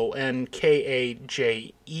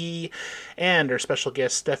LEGIONKAJE. And our special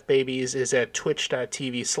guest, Steph Babies, is at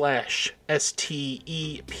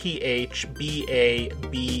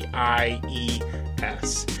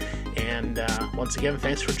twitch.tv/STEPHBABIES. And once again,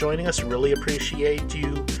 thanks for joining us. Really appreciate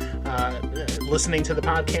you listening to the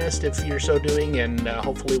podcast if you're so doing, and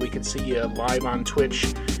hopefully we can see you live on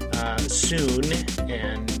Twitch soon,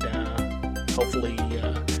 and hopefully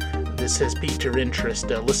this has piqued your interest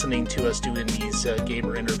listening to us doing these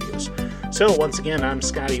gamer interviews. So once again, I'm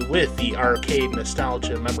Scotty with the Arcade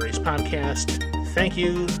Nostalgia Memories podcast. Thank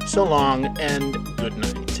you, so long, and good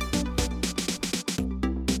night.